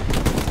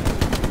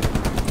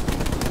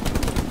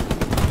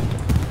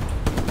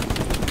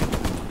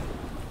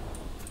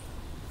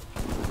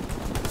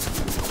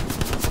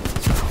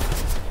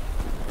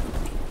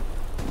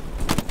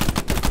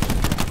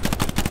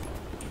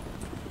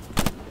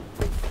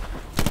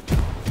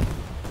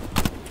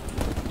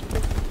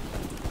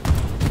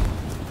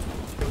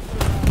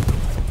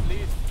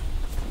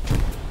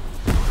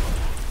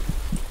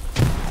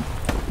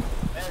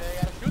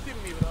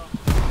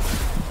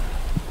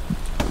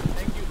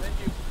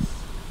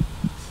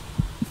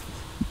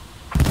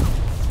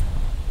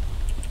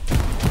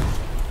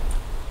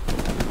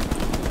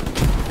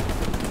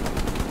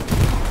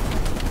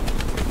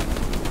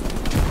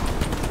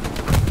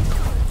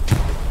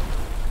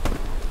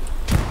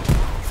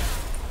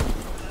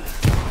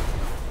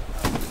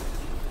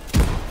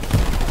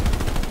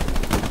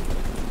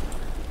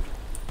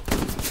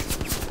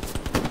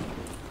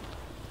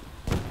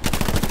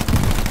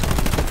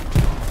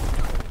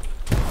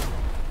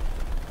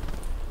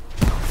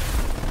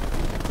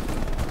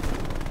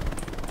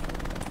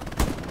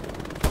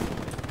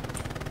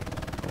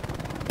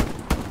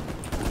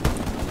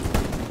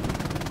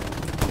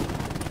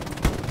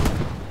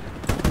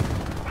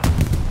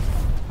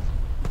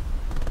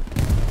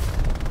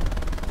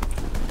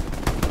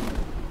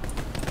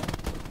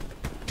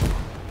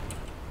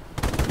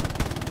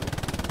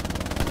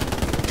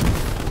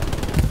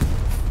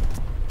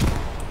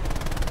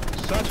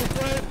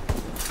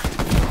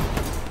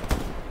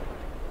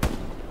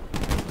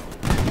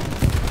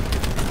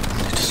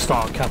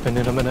 Start capping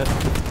in a minute.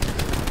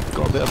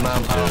 Got a bit of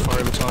manpower for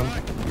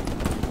overtime.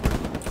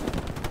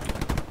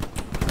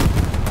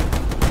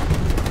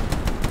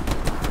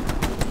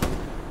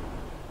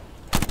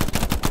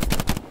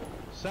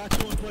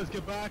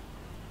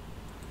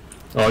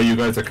 Oh, you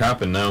guys are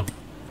capping now.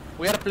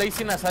 We are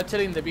placing a satchel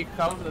in the big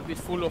house that is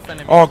full of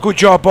enemies. Oh, good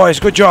job, boys.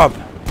 Good job.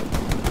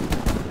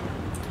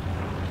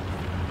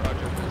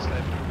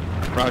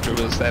 Roger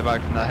will stay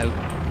back from that hill.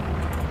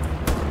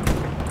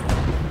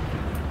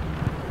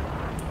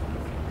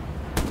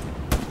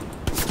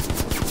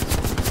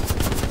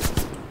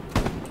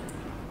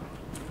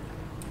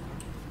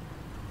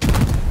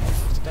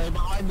 Stay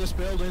behind this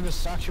building, there's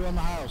satchel on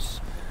the house.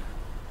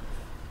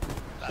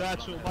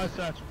 Satchel, my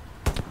satchel.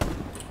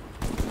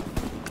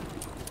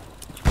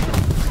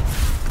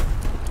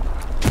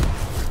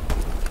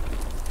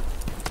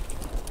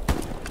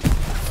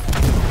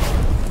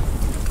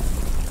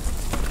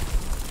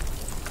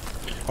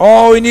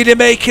 Oh, we need to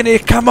make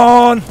it. Come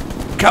on.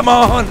 Come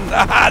on.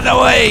 Ah,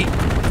 no way.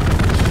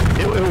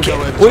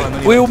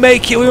 We'll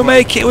make it. We'll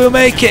make it. We'll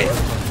make it.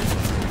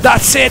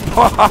 That's it.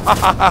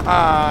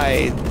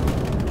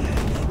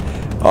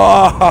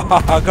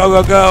 Oh,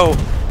 go, go, go.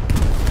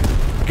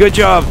 Good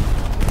job.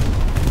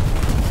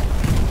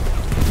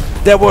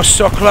 That was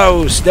so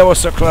close. That was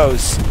so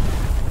close.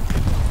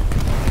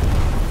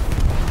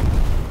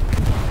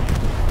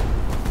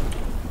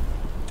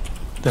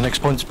 The next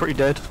point's pretty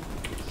dead.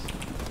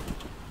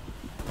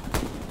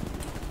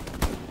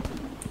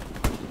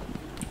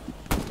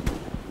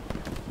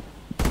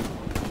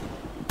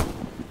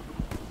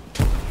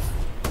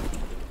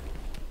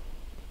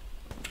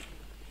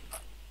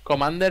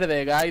 Commander,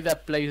 the guy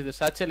that plays the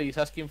satchel is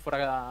asking for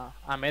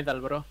a medal,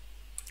 bro.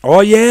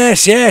 Oh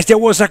yes, yes, that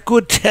was a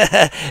good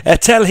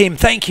tell him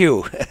thank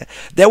you.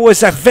 That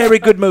was a very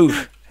good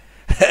move.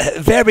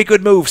 Very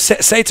good move.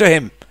 Say to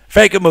him,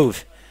 very good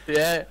move.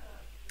 Yeah,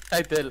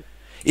 I tell.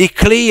 He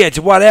cleared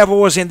whatever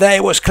was in there,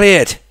 it was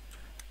cleared.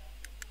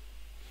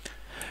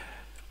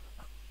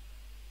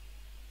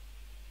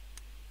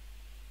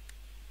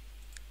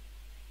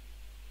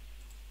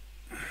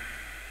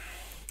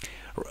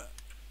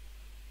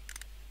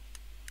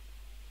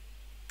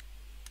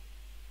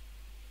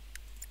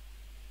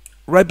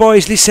 Right,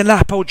 boys, listen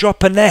up. I'll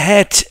drop an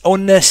airhead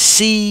on the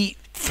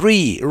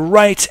C3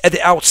 right at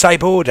the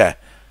outside border.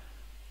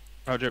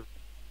 Roger.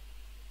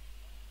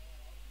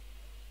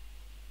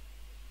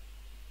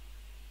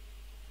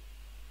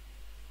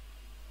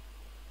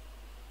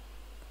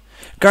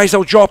 Guys,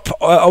 I'll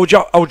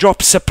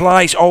drop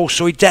supplies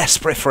also. We're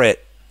desperate for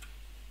it.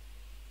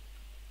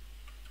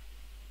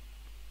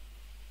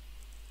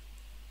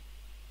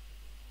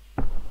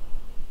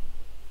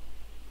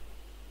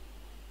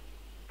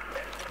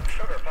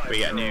 We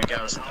get a new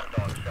garrison.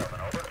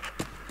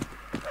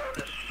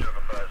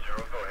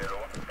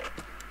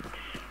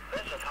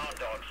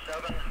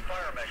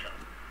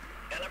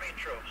 Enemy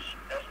troops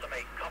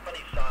estimate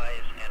company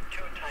size and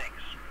 2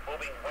 tanks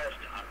moving west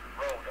on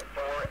road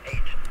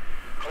 48.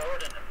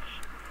 Coordinates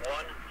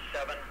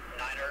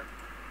 179er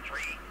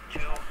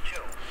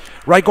 322.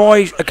 Right,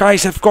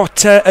 guys, I've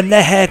got an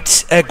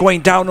airhead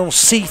going down on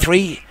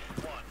C3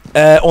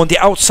 on the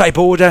outside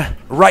border,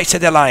 right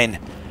at the line,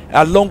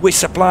 along with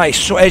supplies.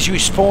 So as you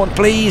spawn,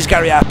 please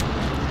carry up.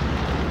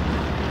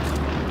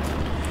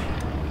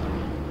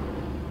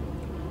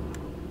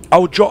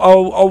 I'll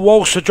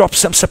also drop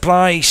some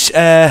supplies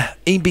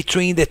in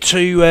between the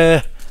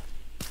two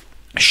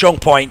strong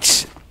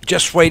points.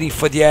 Just waiting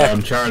for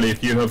the. Charlie,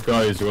 if you have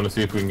guys, you want to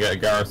see if we can get a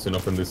garrison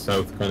up in this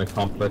south kind of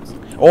complex.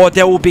 Oh,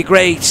 that would be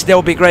great. That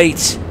would be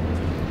great.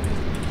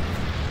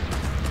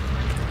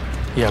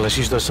 Yeah, let's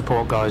use those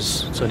support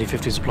guys. It's only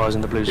 50 supplies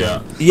in the blue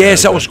zone.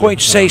 Yes, I was going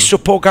to say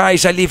support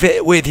guys. I leave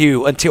it with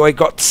you until I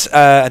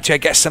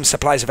get some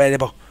supplies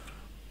available.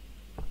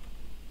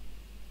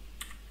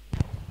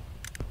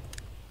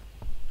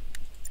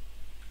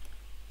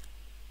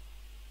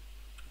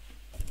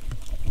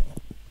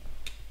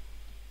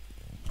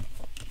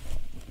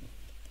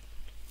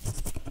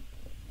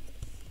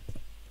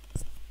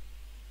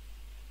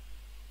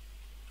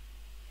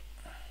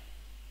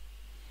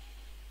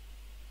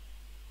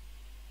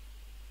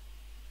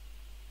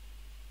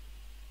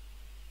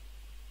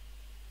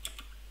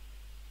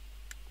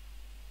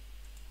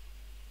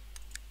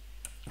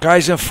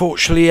 Guys,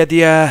 unfortunately,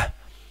 the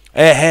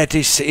airhead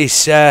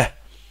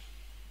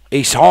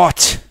is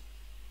hot.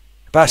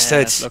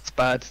 Bastards. Yeah, looks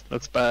bad.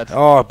 Looks bad.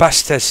 Oh,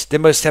 bastards! They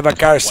must have a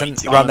garrison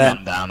around there.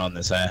 Down on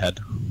this airhead.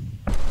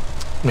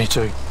 Me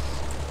too.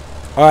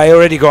 Oh, I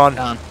already gone.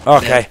 Down.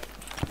 Okay.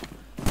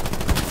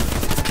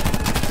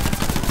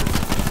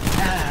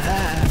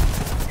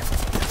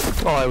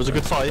 Oh, it was a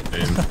good fight.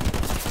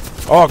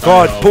 Oh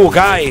God, poor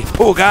guy,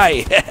 poor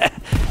guy.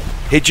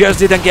 He just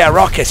didn't get a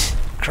rocket.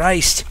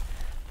 Christ.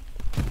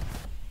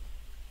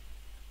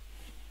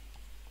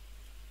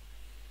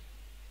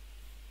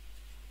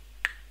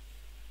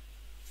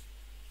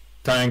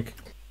 Tank.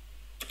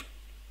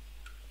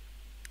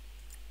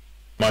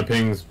 My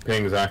ping's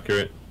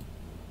accurate.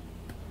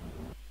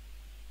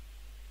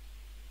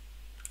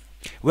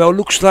 Well,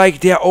 looks like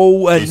they're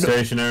all. He's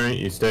stationary.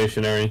 He's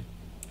stationary.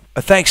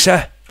 Thanks,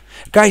 sir.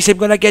 Guys, I'm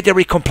gonna get the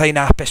recon plane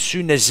up as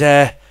soon as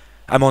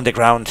I'm on the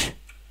ground.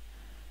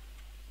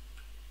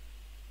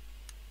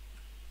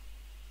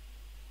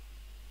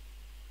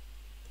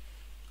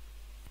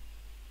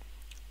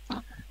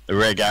 The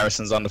rear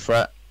garrison's under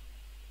threat.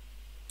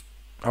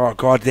 Oh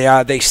god, they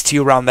are. They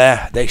still around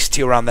there. They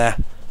still around there.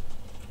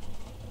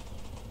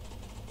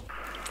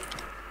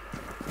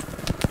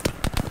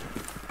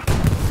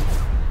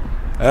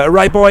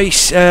 Right,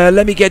 boys.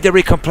 Let me get the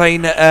recon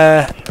plane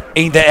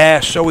in the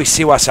air so we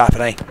see what's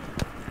happening.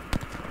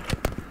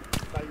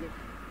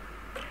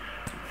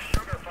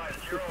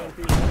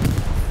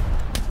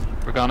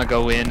 We're gonna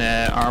go in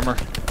armor.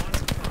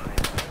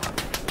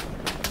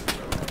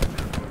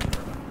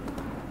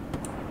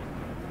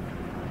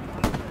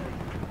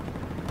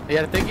 They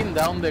are taking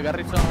down the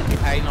garrison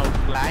behind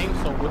our line,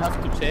 so we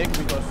have to check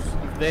because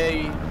if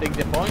they take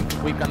the point,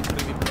 we can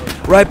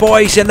redeploy. Right,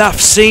 boys, enough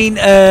seen.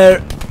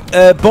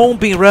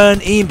 Bombing run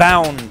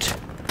inbound.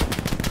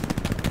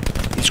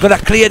 It's gonna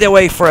clear the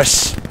way for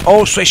us.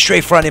 Also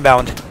straight for an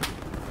inbound.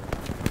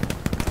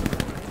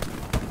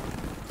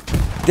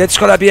 That's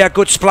gonna be a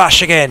good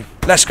splash again.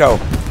 Let's go.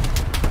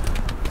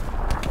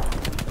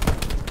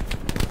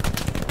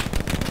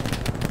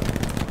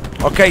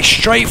 Okay,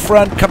 straight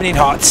front coming in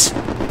hot.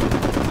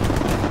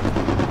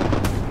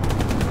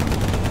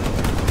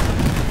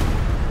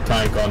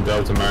 Tank on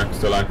Delta Mark,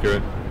 still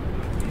accurate.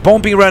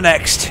 Bombing run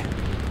next.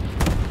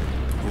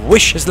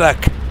 Wish us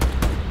luck.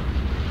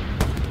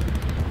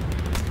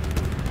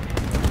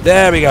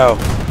 There we go.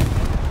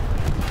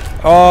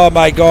 Oh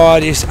my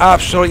god, he's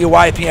absolutely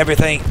wiping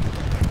everything.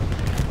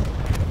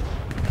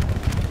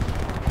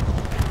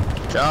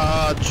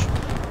 Charge.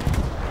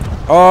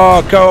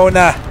 Oh,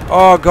 Gona.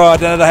 Oh god,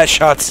 another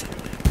headshot.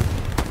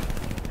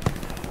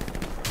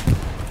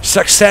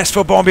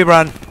 Successful bombing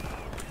run.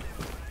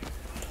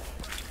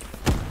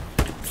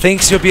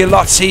 Things will be a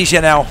lot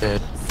easier now.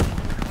 Dead.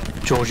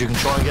 George, you can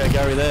try and get a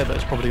Gary there, but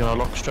it's probably going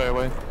to lock straight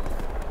away.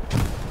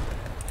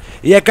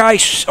 Yeah,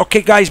 guys.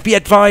 Okay, guys, be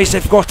advised.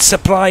 I've got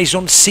supplies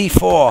on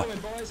C4.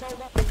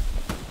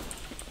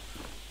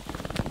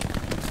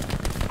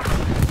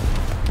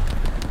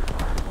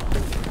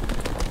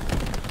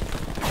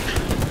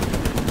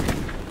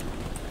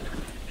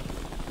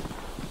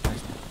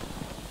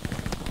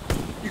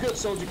 You good,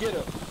 soldier? Get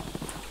up.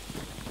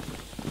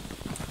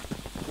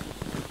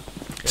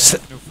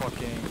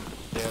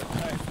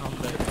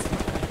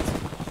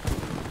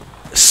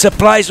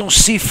 Supplies on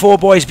C4,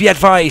 boys, be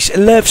advised.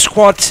 Love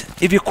squad,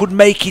 if you could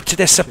make it to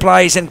the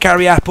supplies and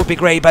carry up would be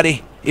great,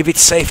 buddy, if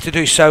it's safe to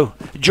do so.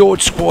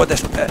 George squad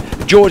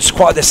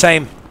the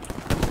same.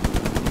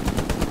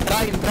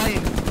 Trying,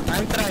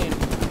 I'm trying.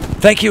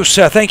 Thank you,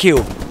 sir, thank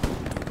you.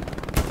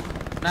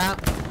 Nah.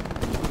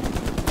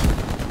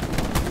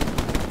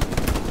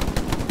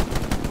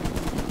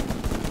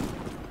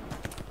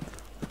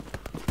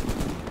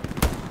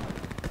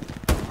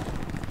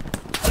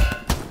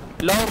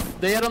 Love,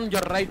 they are on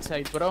your right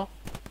side, bro.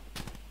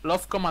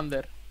 Love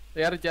commander.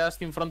 They are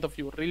just in front of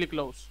you, really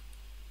close.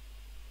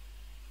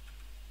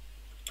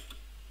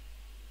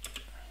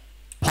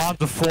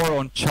 Panther 4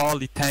 on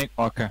Charlie tank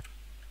marker.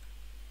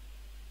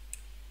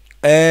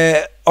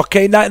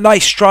 Okay,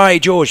 nice try,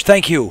 George,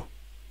 thank you.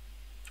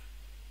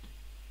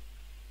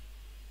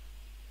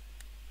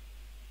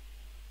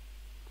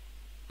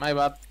 My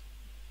bad.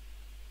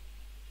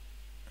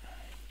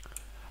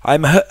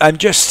 I'm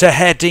just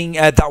heading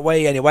that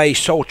way anyway,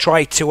 so I'll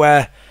try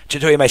to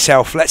do it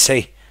myself. Let's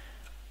see.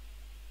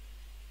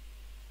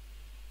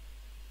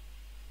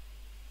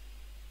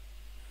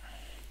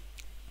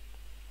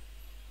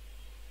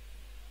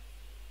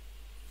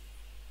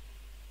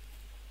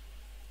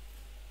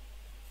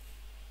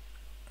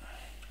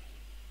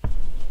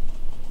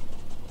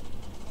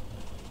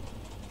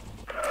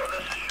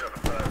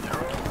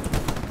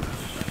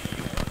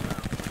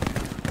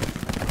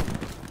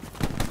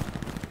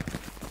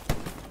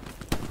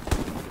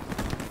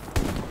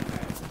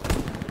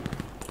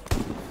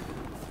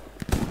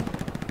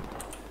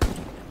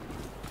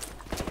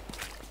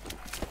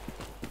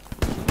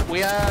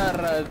 We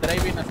are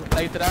driving a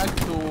supply truck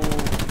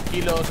to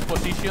Kilo's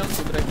position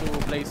to try to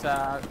place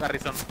a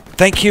garrison.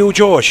 Thank you,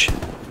 George.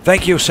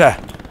 Thank you, sir.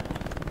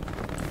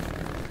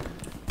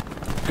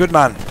 Good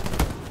man.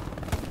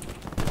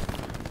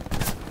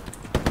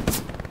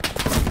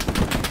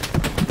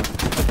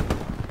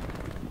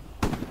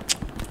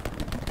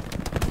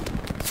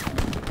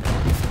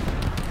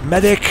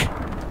 Medic.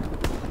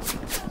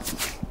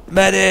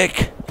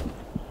 Medic.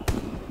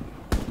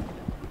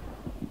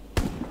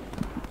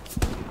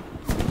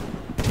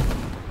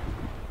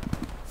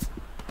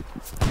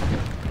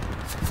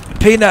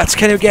 Peanuts,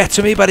 can you get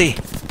to me, buddy?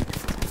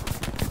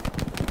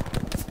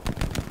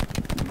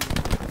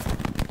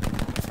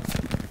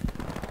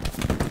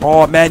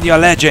 Oh man, you're a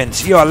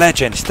legend. You're a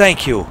legend.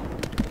 Thank you.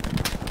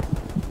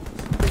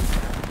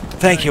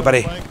 Thank you,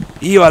 buddy.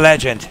 You're a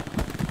legend.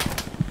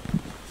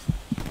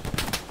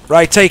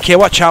 Right, take care.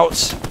 Watch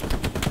out.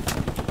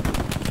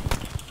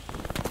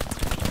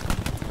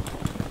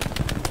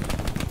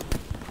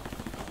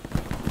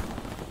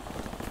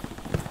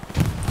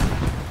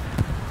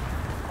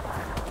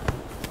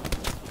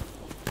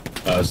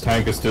 His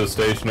tank is still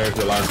stationary for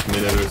the last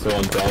minute or so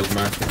on Dodge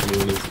Mark.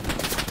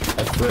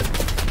 That's it.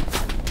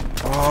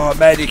 Oh,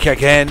 medic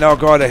again. Oh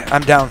god,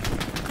 I'm down.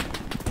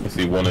 The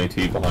see 1 AT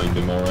behind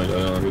him, alright, I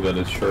don't know who that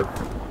is, sure.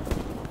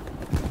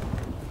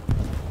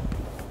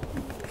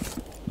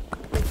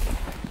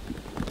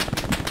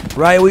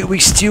 Right, we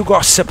still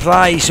got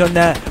supplies on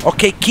there.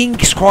 Okay, King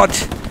Squad,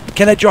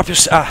 can I drop your...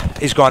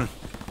 he's gone.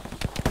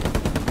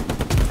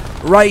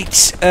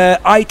 Right,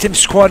 Item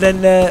Squad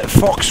and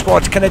Fox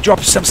Squad, can I drop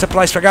some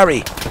supplies for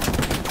Gary?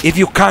 If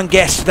you can't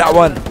guess that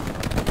one.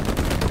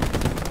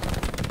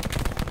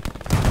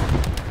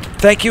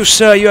 Thank you,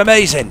 sir, you're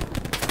amazing.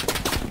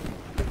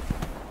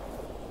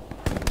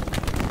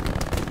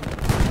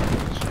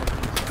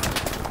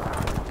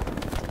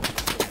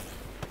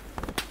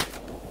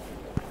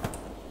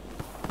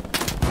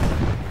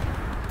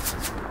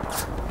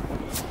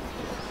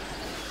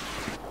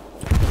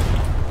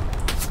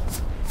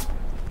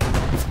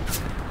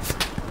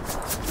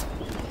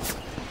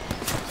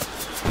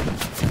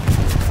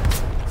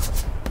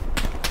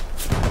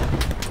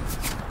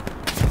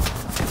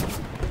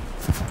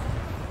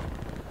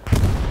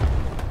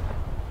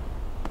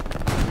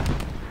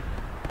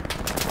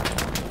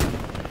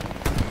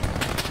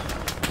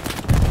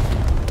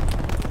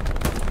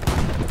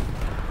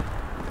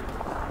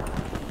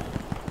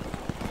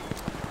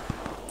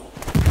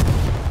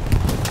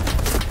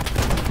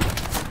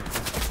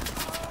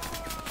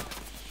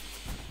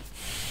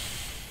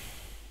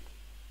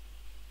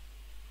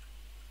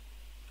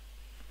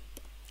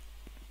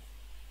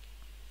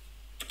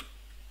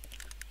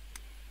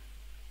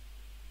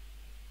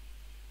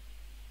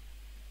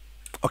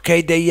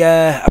 Okay, they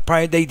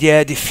apparently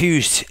they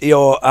defused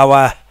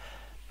our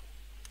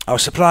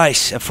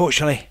supplies,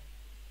 unfortunately.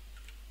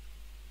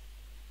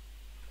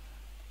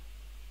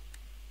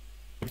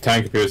 The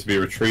tank appears to be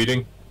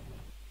retreating.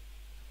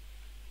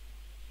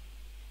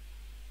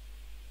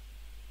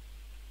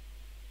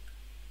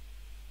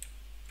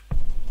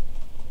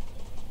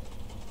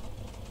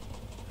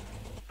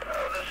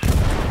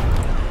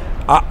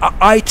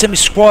 Item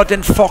Squad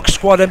and Fox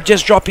Squad, I'm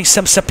just dropping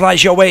some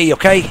supplies your way,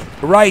 okay?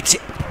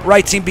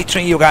 Right in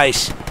between you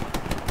guys.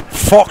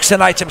 Fox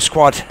and Item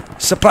Squad.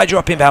 Supply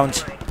drop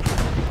inbound.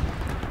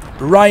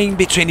 Right in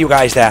between you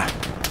guys there.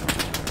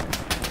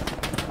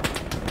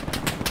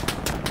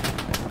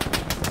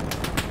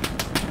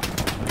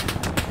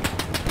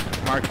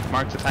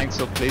 Mark the tanks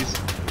up, please.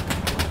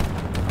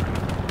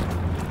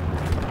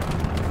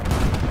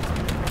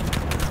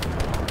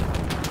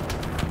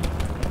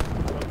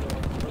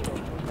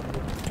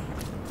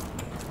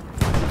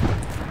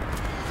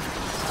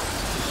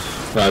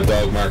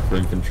 Dog mark for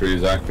infantry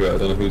is accurate. I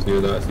don't know who's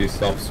near that. I see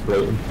soft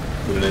sprouting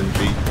with an MG.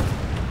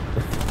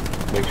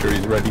 Make sure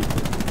he's ready.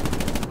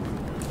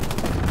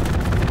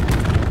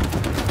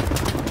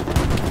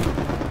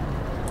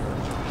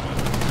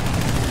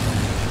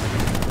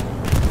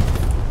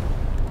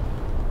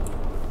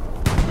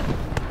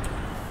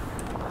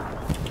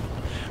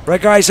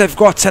 Right guys, I've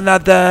got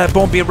another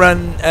bombing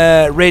run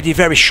ready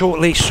very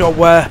shortly, so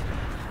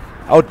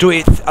I'll do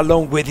it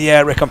along with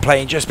the recon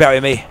plane. Just bear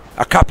with me.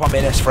 A couple of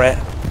minutes for it.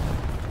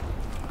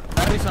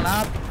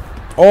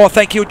 Oh,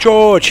 thank you,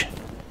 George.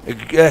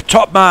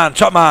 Top man,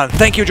 top man.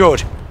 Thank you,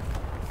 George.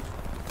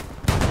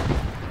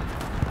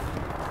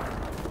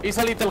 It's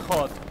a little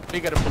hot.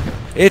 Bigger.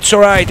 It's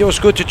alright, it was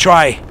good to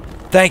try.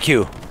 Thank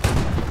you.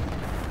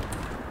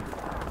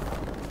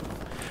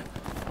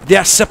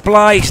 There are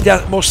supplies, there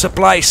are more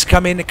supplies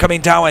coming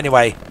down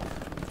anyway.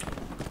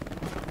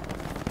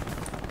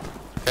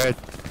 Good.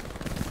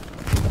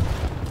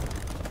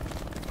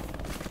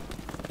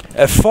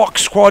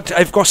 Fox Squad,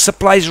 I've got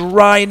supplies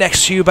right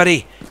next to you,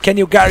 buddy. Can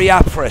you Gary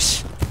up for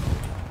us?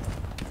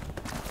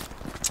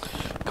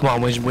 Come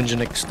on, when's your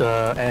next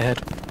airhead?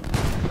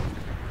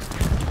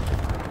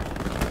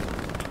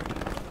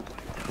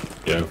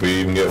 Yeah, if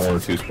we even get 1 or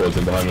 2 squads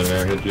in behind an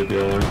airhead, you'll be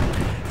alright.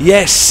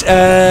 Yes,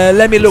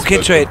 let me look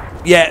into it.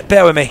 Yeah,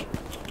 bear with me.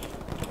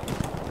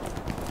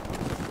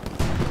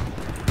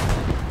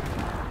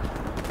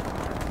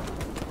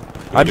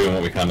 We're doing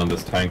what we can on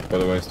this tank, by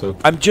the way, still.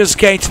 I'm just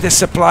getting to the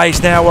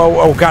supplies now.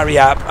 I'll Gary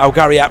up. I'll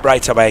Gary up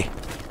right away.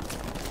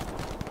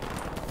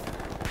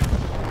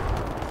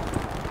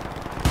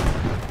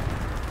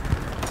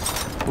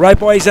 Right,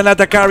 boys,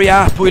 another Gary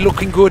up. We're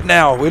looking good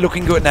now. We're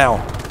looking good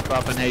now.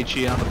 Dropping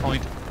HE on the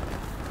point.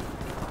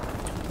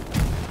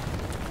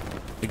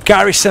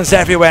 Garrisons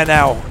everywhere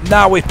now.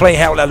 Now we play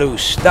hell to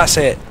loose. That's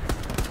it.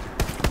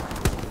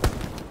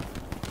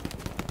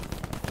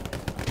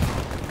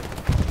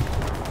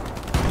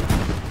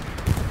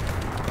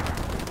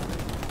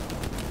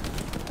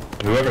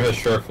 Whoever has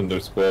Sheriff in their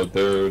squad,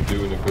 they're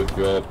doing a good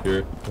job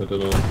here. I don't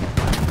know.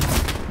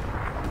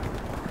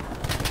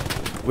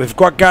 We've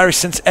got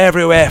garrisons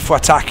everywhere for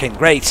attacking.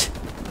 Great.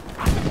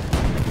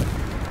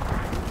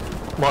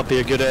 Might be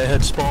a good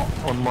airhead spot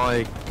on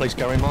my place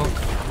Gary mark,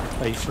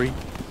 A3.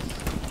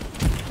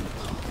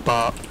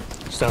 But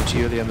it's down to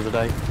you at the end of the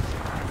day.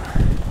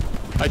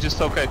 I just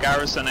took a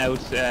garrison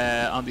out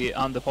on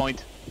the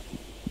point.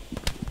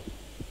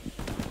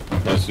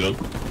 Nice job.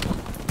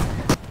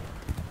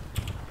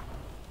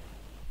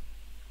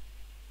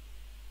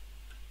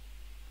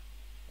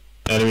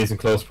 Enemies in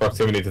close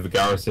proximity to the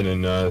garrison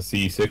in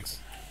CE6.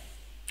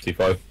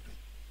 C5.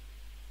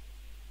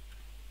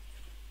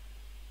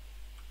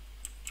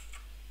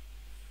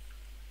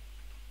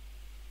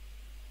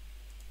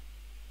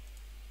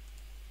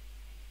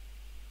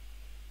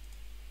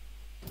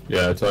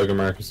 Yeah, Tiger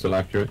mark is still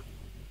accurate.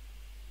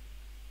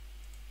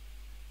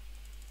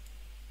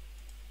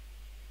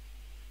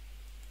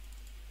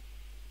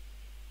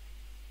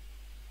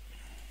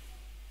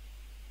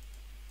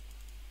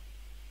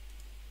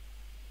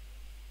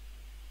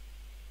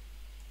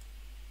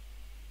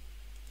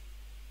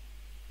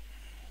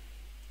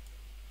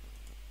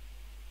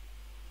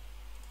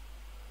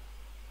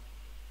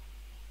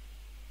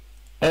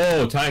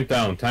 Oh, tank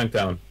down, tank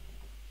down.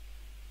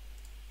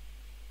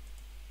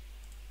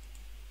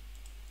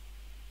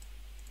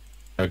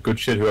 Good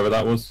shit, whoever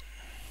that was.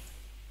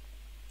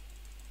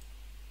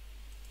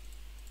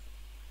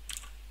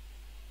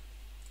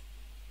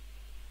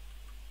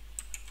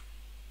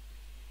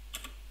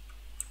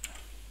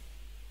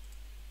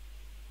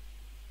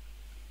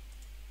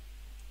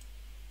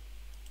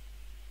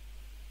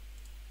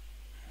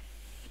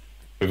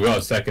 We've got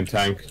a second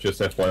tank, just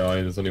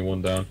FYI, there's only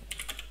one down.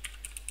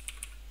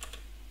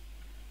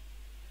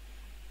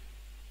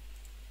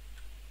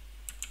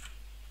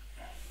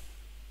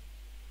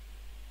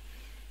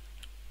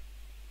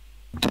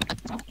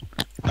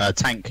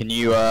 Tank, can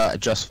you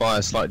adjust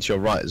fire slightly to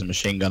your right? There's a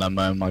machine gun. I'm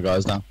mowing my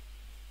guys down.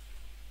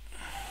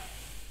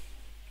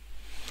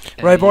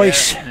 Right,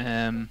 boys.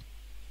 Yeah,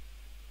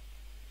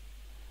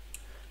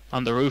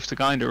 on the roof, the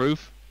guy on the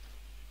roof.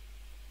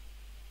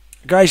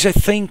 Guys, I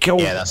think...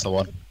 Yeah, that's the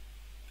one.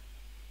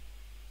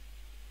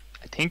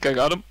 I think I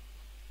got him.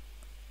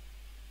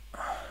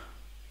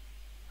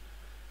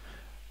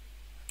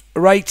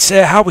 Right,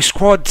 Howie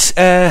Squad,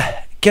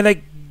 can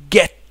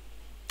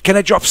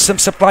I drop some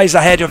supplies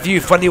ahead of you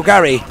for New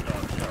Gary?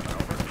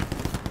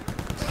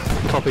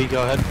 Copy,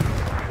 go ahead.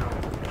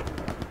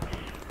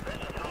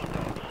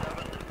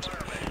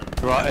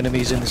 Right,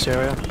 enemies in this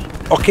area.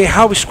 Okay,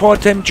 Howie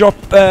Squad, drop,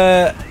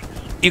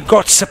 you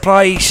got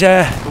supplies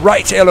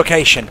right at your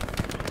location.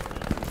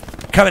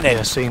 Coming in.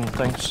 Yeah, seen,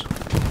 thanks.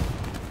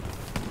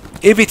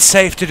 If it's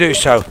safe to do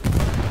so.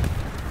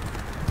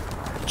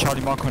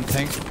 Charlie mark on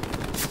tank.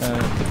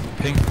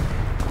 Ping.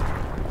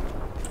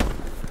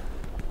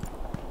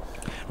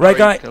 Right,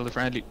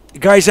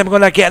 guys, I'm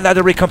gonna get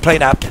another recon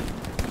plane up.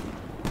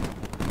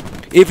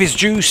 If it's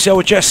due,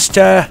 so just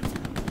get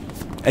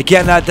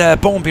another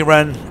bombing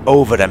run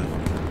over them.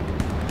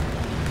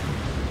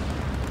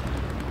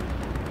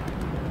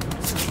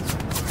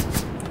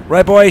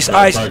 Right, boys,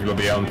 eyes. Will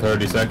be out in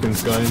 30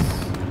 seconds, guys.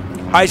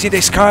 Eyes in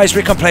the skies,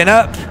 recon plane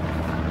up.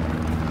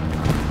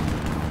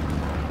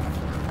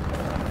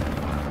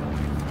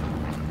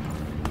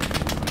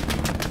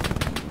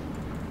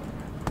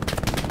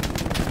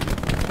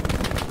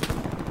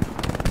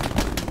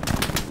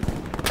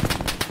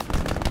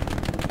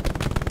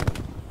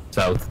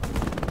 South.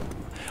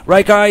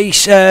 Right,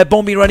 guys,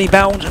 bombing running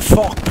bound.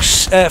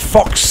 Fox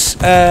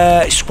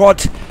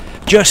squad,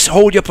 just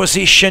hold your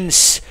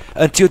positions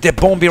until the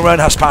bombing run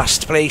has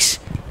passed, please.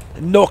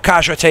 No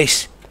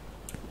casualties.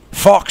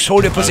 Fox,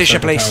 hold your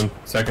position, please.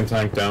 Second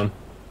tank down.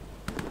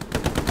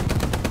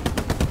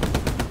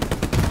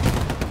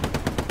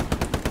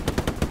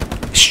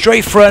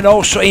 Strafe run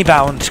also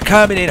inbound,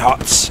 coming in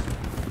hot.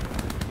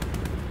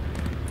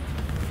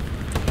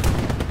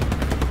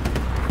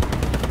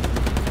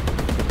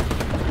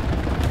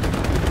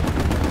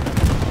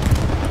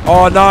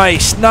 Oh,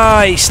 nice,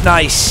 nice,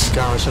 nice.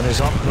 Garrison is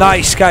up.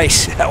 Nice,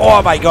 guys.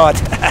 Oh my god.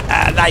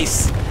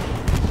 Nice.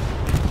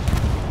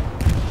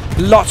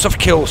 Lots of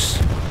kills.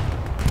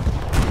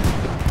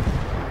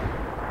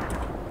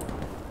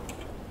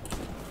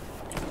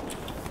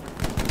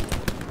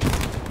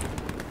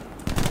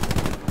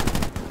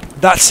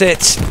 That's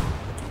it.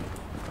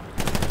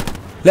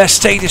 Let's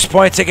take this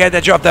point to get the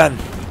job done.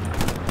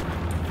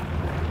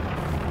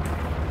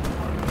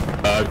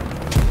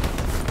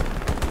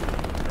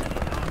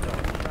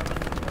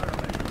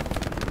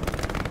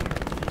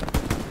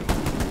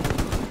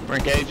 We're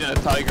engaging a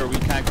tiger, we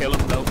can't kill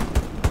him though.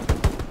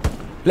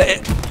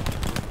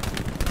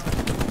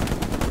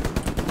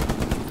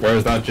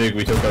 Where's that jig?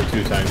 We took out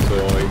 2 tanks,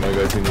 so my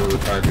guys can move the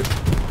target.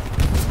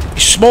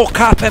 Smoke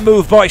up and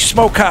move, boys.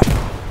 Smoke up.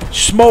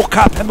 Smoke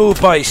up and move,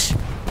 boys.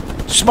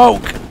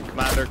 Smoke.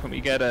 Commander, can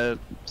we get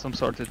some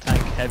sort of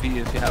tank heavy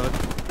if you have it?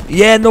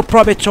 Yeah, no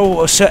problem at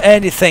all. So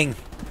anything.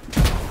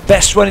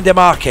 Best one in the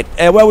market.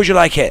 Where would you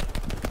like it?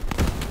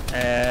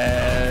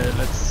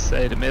 Let's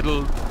say the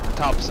middle.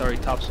 Tops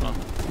one.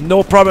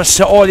 No problem,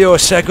 sir. All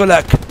yours, sir. Good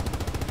luck.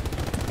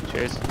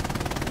 Cheers.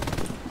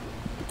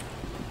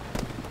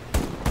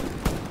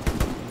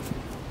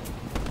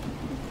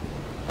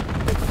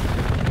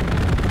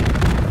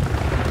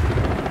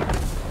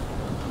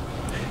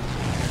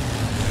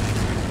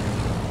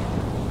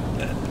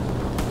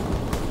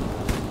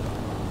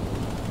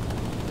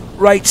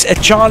 Right,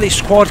 Charlie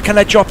squad, can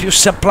I drop you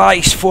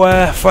supplies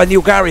for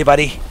New Gary,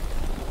 buddy?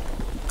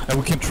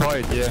 We can try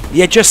it, yeah.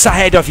 Yeah, just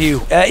ahead of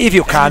you, if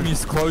you can.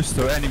 Enemy's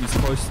closer, enemy's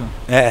closer.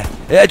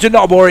 Do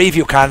not worry if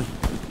you can.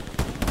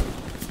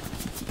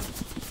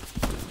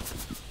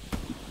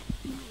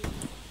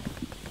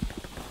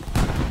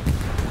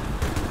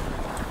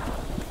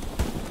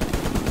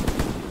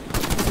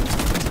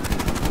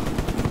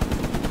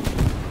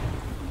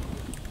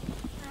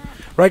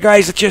 Right,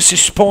 guys, I just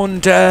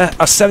spawned a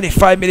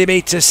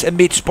 75mm in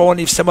mid spawn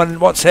if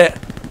someone wants it.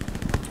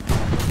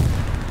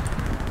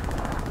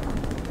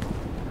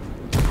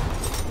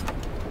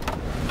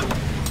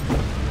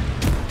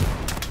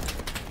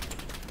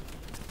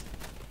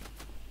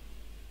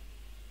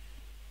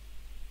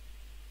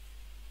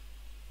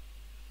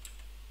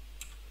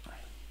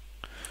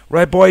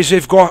 Right, boys,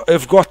 we've got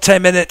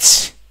 10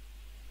 minutes.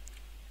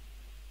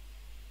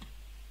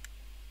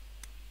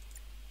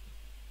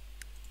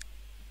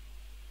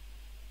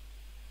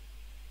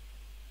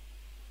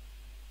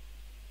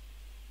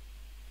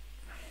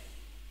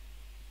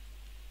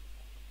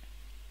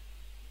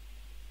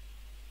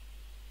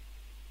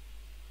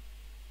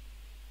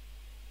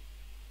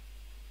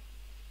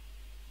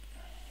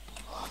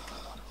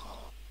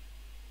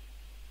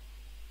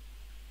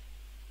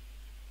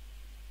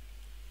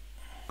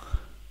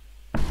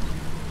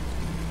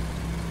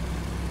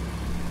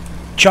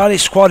 Charlie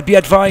squad, be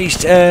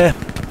advised,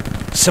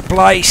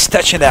 supplies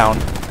touching down.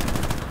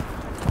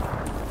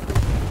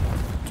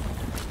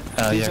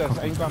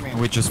 Yeah,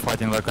 we're just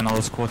fighting like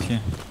another squad here.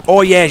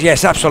 Oh yes,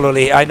 yes,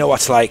 absolutely. I know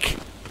what's like.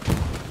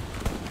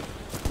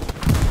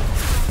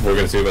 We're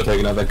gonna see about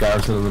taking out that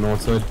garrison on the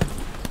north side.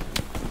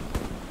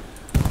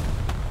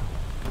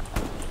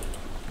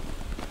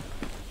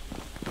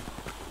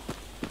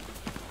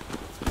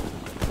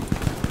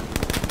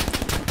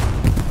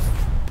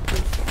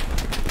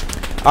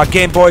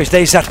 Again, boys,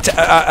 there's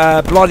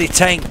a bloody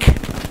tank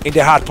in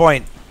the hard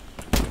point.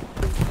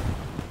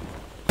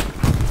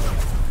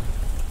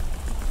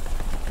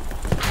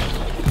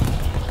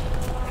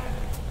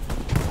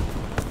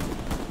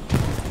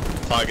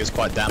 Tiger's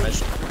quite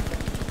damaged.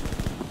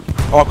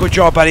 Oh, good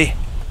job, buddy.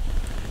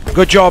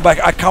 Good job.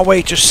 I can't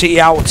wait to see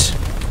you out.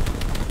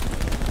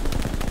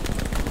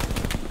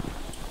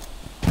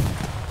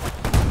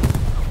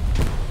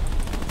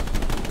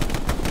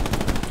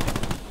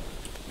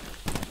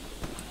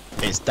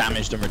 It's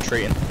damaged and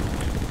retreating.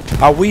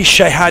 I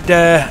wish I had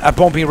a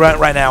bombing run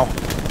right now.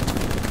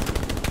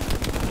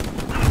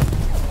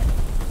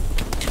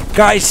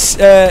 Guys,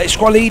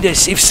 squad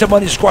leaders, if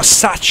someone has got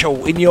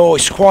satchel in your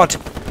squad,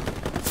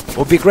 it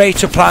would be great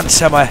to plant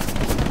somewhere.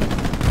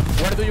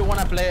 Where do you want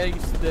to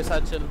place the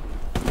satchel?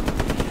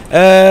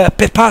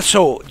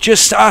 Pepasso,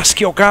 just ask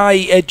your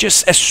guy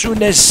just as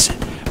soon as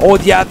all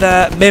the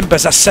other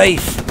members are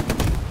safe.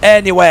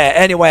 Anywhere,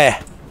 anywhere.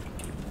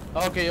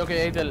 Okay,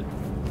 okay, Adel.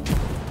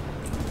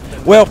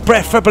 Well,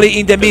 preferably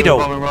in the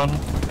middle.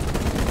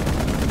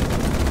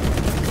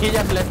 He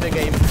just left the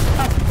game.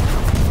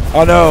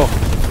 Oh no.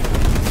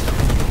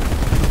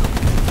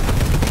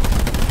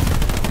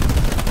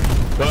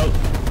 Well.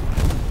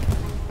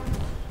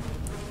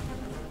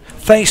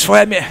 Thanks for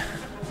having me.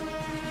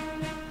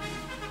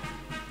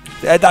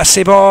 That's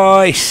it,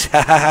 boys.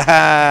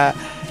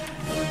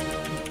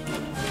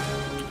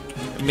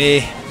 Me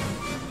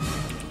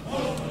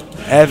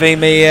having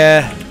me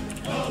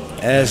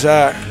as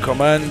a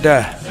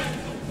commander.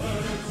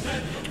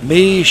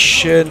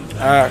 Mission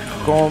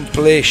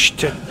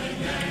accomplished.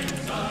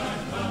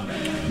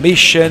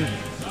 Mission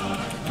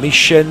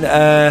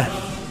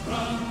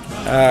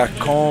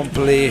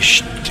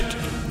accomplished.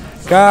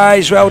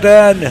 Guys, well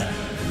done.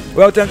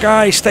 Well done,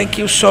 guys. Thank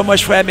you so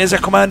much for having me as a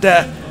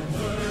commander.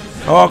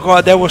 Oh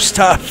god, that was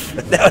tough.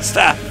 That was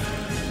tough.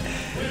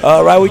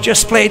 Alright, we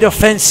just played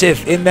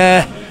offensive in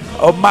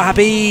Omaha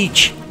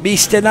Beach.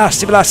 Mr.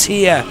 NastyBlasty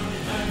here.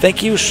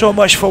 Thank you so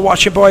much for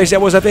watching, boys. That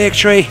was a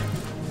victory.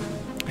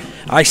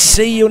 I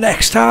see you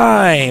next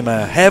time.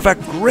 Have a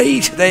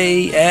great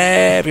day,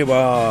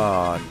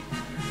 everyone.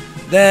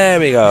 There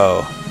we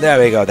go. There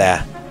we go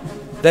there.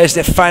 There's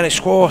the final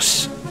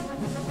scores.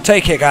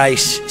 Take care,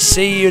 guys.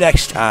 See you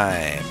next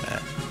time.